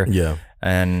speaker. Yeah,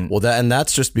 and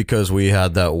that's just because we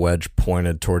had that wedge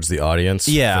pointed towards the audience.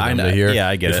 Yeah, for them I know. To hear. Yeah,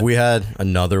 I get it. If we had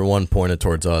another one pointed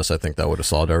towards us, I think that would have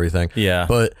solved everything. Yeah,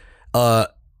 but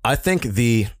I think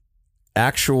the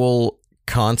actual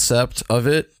concept of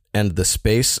it and the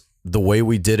space. The way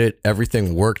we did it,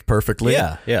 everything worked perfectly.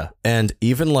 Yeah. And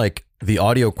even like the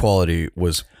audio quality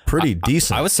was pretty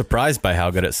decent. I was surprised by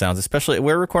how good it sounds, especially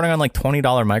we're recording on like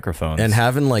 $20 microphones. And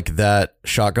having like that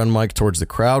shotgun mic towards the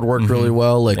crowd worked really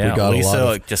well. Like we got Lisa a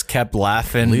lot of, just kept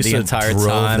laughing the entire drove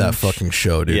time. That fucking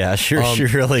show, dude. Yeah, sure. She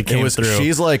really came through.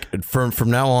 She's like from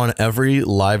now on, every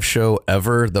live show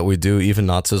ever that we do, even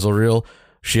not Sizzle Reel,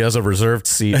 she has a reserved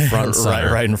seat front and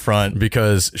center, right in front,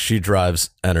 because she drives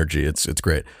energy. It's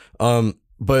great.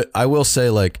 But I will say,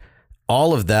 like,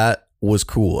 all of that was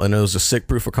cool, and it was a sick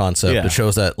proof of concept. Yeah. It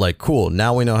shows that, like, cool,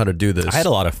 now we know how to do this. I had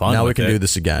a lot of fun. Now with we can it. do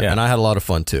this again. Yeah. And I had a lot of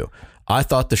fun too. I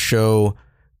thought the show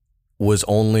was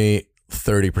only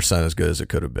 30% as good as it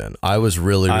could have been. I was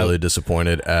really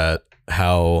disappointed at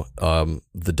how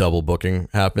the double booking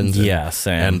happens. Yeah,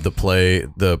 same. And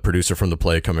the producer from the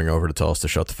play coming over to tell us to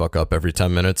shut the fuck up every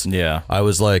 10 minutes. Yeah. I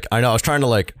was like, I know I was trying to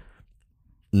like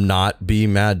not be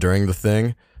mad during the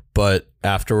thing, but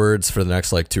afterwards for the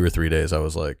next like 2 or 3 days, I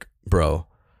was like, bro,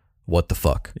 what the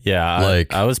fuck? Yeah,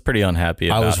 like I was pretty unhappy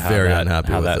about I was very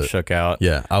unhappy how with that it. shook out.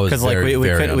 Yeah, I was because like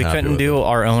we couldn't do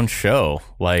our own show.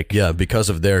 Like because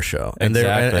of their show. And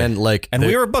exactly. and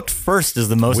we were booked first is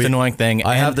the most annoying thing.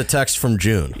 I have the text from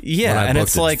June. Yeah, and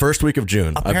it's like first week of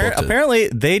June. Apparently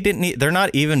they didn't. They're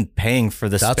not even paying for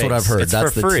the space. That's what I've heard. It's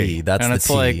That's for the free. tea. That's and the it's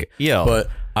tea. like, yo. But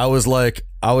I was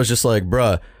just like,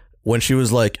 bruh. When she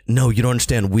was like, no, you don't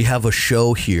understand. We have a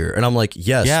show here. And I'm like,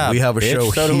 yes, we have a show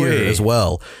here as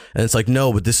well. And it's like,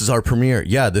 no, but this is our premiere.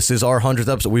 Yeah, this is our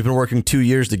 100th episode. We've been working 2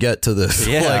 years to get to this.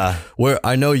 Yeah. Like, where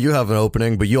I know you have an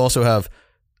opening, but you also have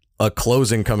a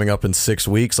closing coming up in 6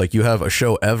 weeks. Like, you have a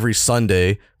show every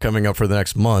Sunday coming up for the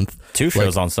next month. 2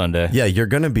 shows on Sunday. Yeah, you're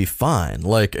going to be fine.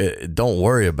 Like, don't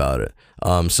worry about it.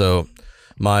 So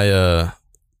my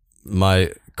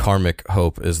karmic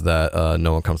hope is that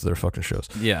no one comes to their fucking shows.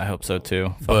 Yeah, I hope so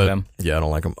too. Fuck them. Yeah, I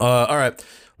don't like them. All right.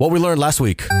 What we learned last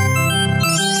week.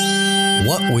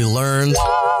 What we learned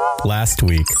last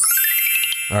week.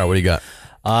 All right, what do you got?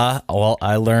 Well,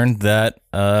 I learned that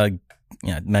I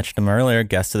mentioned him earlier,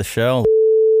 guest of the show.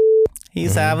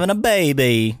 He's having a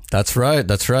baby. That's right.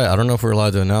 I don't know if we're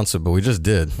allowed to announce it, but we just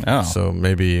did. Oh. So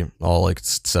maybe all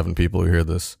 7 people who hear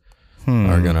this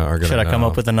are gonna Should I come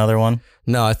up with another one?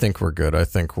 No, I think we're good. I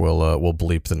think we'll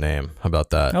bleep the name. How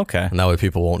about that? Okay. And that way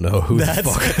people won't know who the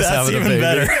fuck is having a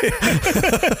baby.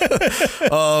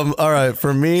 All right.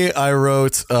 For me, I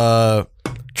wrote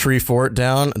Tree Fort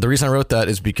down. The reason I wrote that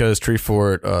is because Tree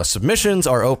Fort submissions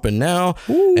are open now.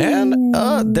 Ooh. And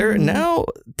they're now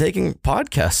taking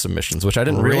podcast submissions, which I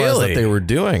didn't realize that they were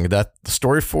doing. That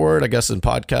Story Fort, I guess, in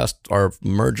podcast are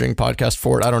merging Podcast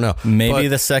Fort. I don't know. Maybe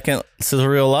the second Sizzle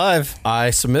Reel Live. I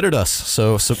submitted us.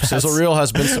 So Sizzle Reel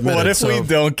has been submitted. What if we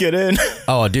don't get in?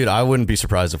 Oh, dude, I wouldn't be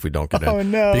surprised if we don't get in. Oh,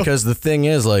 no. Because the thing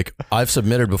is, I've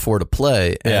submitted before to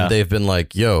play, and they've been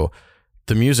like, yo,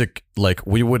 the music,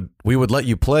 we would let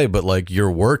you play, but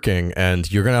you're working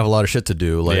and you're gonna have a lot of shit to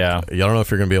do. I don't know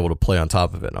if you're gonna be able to play on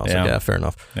top of it. And I was like, yeah, fair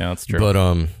enough. Yeah, that's true. But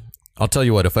I'll tell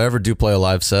you what, if I ever do play a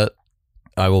live set,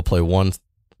 I will play one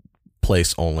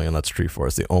place only, and that's Tree Fort.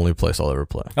 It's the only place I'll ever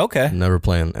play. Okay. I'm never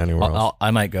playing anywhere else.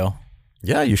 I might go.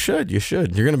 Yeah, you should.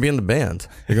 You're gonna be in the band.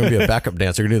 You're gonna be a backup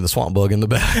dancer. You're gonna do the Swamp Bug in the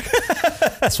back.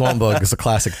 Swamp Bug is a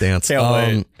classic dance. Can't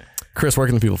wait. Chris, where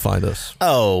can the people find us?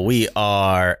 Oh, we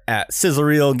are at Sizzle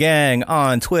Reel Gang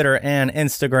on Twitter and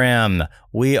Instagram.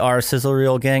 We are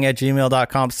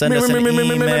sizzlereelgang@gmail.com. Send us an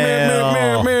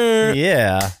email.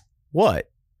 Yeah. What?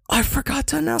 I forgot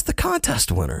to announce the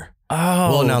contest winner.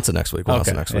 Oh. We'll announce it next week.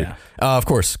 Yeah. Of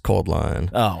course, Cold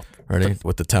Line. Oh. Ready?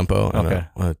 With the tempo. Okay.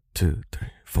 1, 2, 3,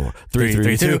 4. 3,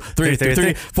 3, 2, 3, 3,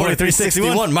 3, 43,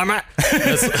 61. Mama.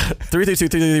 3, 3, 2, 3,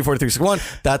 3, 43, 61.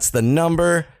 That's the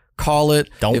number. Call it.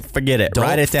 Don't forget it.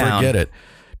 Write it down. Forget it.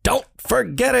 Don't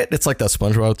forget it. It's like that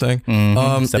SpongeBob thing.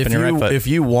 If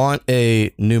you want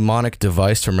a mnemonic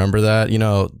device to remember that,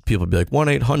 people be like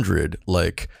 1-800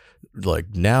 like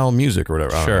Now Music or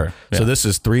whatever. Sure. Yeah. So this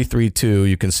is 332.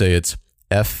 You can say it's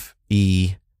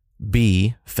FEB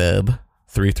Feb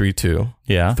 332.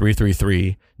 Yeah.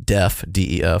 333 Def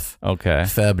DEF. Okay.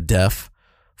 Feb Def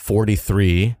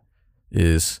 43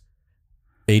 is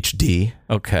HD.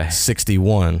 Okay.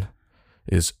 61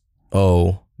 is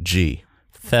OG.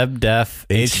 Feb Def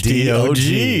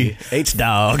HDOG.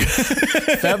 H-Dog.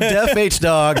 Feb Def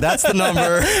H-Dog. That's the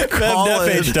number. Feb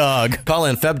Def H-Dog. Call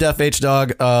in. Feb Def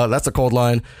H-Dog. That's a cold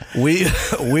line. We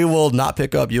will not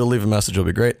pick up. You'll leave a message. It'll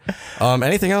be great.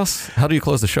 Anything else? How do you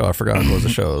close the show? I forgot to close the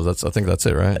show. I think that's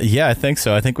it, right? Yeah, I think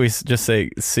so. I think we just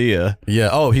say, see ya. Yeah.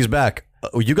 Oh, he's back.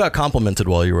 You got complimented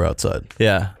while you were outside.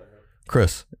 Yeah.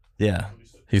 Chris. Yeah.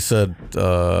 He said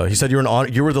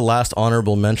you were the last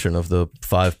honorable mention of the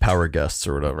 5 power guests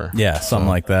or whatever. Yeah, something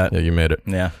like that. Yeah, you made it.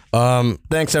 Yeah.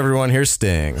 Thanks everyone. Here's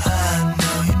Sting.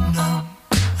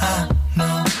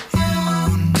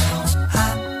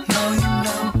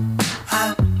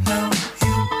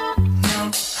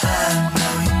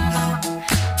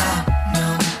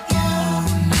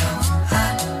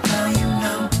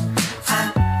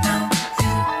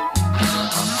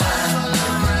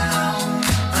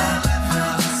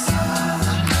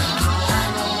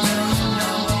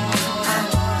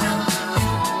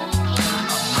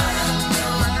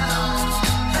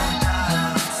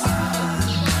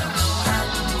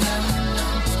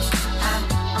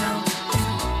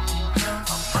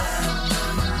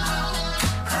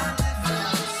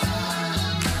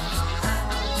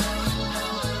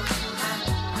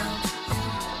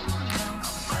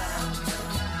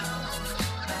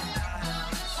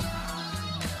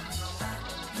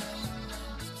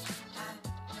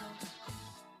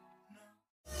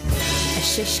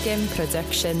 Shishkin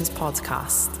Productions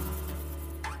podcast.